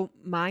 So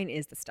mine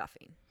is the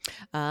stuffing.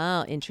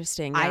 Oh,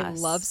 interesting. I Yes.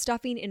 love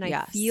stuffing, and I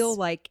Yes. feel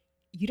like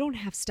you don't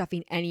have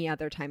stuffing any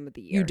other time of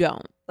the year. You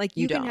don't. Like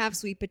You you can don't. have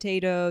sweet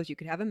potatoes, you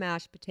could have a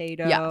mashed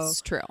potato.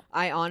 Yes, true.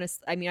 I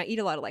eat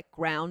a lot of like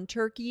ground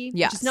turkey.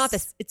 Yes. Which is not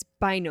this. It's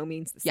by no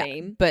means the Yeah,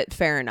 same. but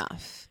fair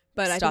enough.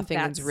 But I think stuffing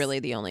that's- is really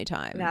the only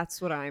time.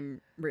 That's what I'm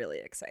really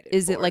excited.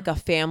 Is it for. like a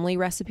family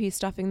recipe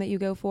stuffing that you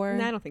go for?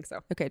 No, I don't think so.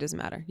 Okay, doesn't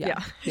matter. Yeah.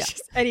 Yeah.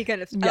 Just any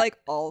kind of. I Yeah. like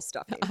all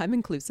stuffing. I'm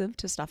inclusive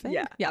to stuffing.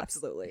 Yeah, Yes.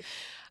 absolutely.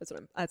 That's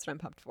what I'm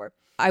pumped for.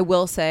 I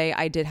will say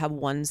I did have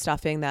one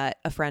stuffing that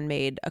a friend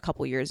made a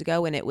couple years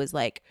ago, and it was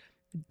like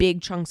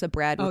big chunks of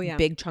bread Oh, with yeah.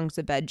 big chunks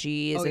of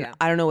veggies. Oh, and yeah.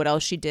 I don't know what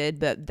else she did,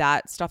 but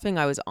that stuffing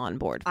I was on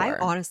board for.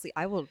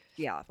 I will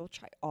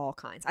try all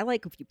kinds. I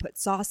like if you put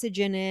sausage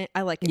in it.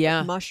 I like it Yeah.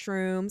 with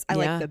mushrooms. I Yeah.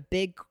 like the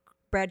big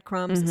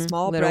breadcrumbs, the Mhm.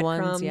 small Little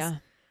breadcrumbs. ones. Yeah.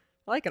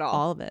 I like it all.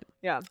 All of it.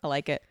 Yeah. I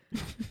like it.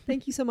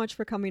 Thank you so much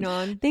for coming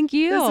on. Thank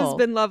you. This has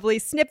been lovely.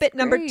 Snippet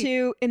number great.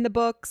 2 in the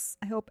books.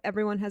 I hope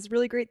everyone has a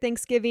really great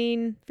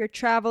Thanksgiving. If you're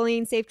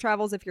traveling, safe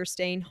travels. If you're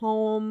staying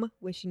home,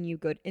 wishing you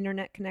good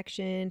internet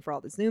connection for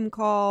all the Zoom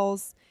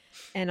calls.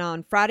 And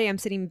on Friday, I'm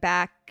sitting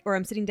down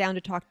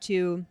to talk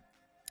to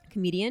a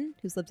comedian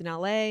who's lived in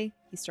LA.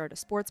 He started a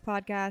sports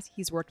podcast.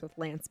 He's worked with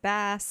Lance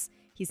Bass.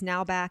 He's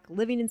now back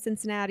living in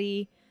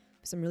Cincinnati.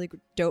 Some really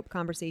dope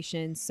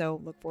conversations.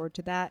 So look forward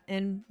to that.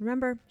 And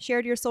remember,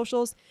 share to your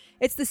socials.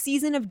 It's the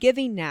season of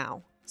giving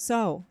now.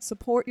 So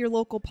support your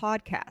local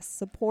podcasts.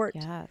 Support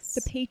Yes.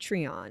 the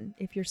Patreon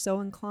if you're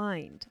so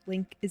inclined.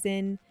 Link is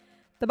in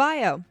the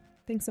bio.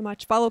 Thanks so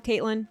much. Follow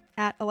Caitlin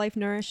at A Life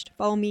Nourished.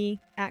 Follow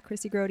me at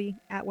Chrissy Grody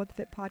at What the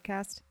Fit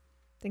Podcast.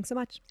 Thanks so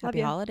much. Love Happy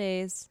ya.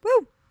 holidays.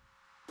 Woo!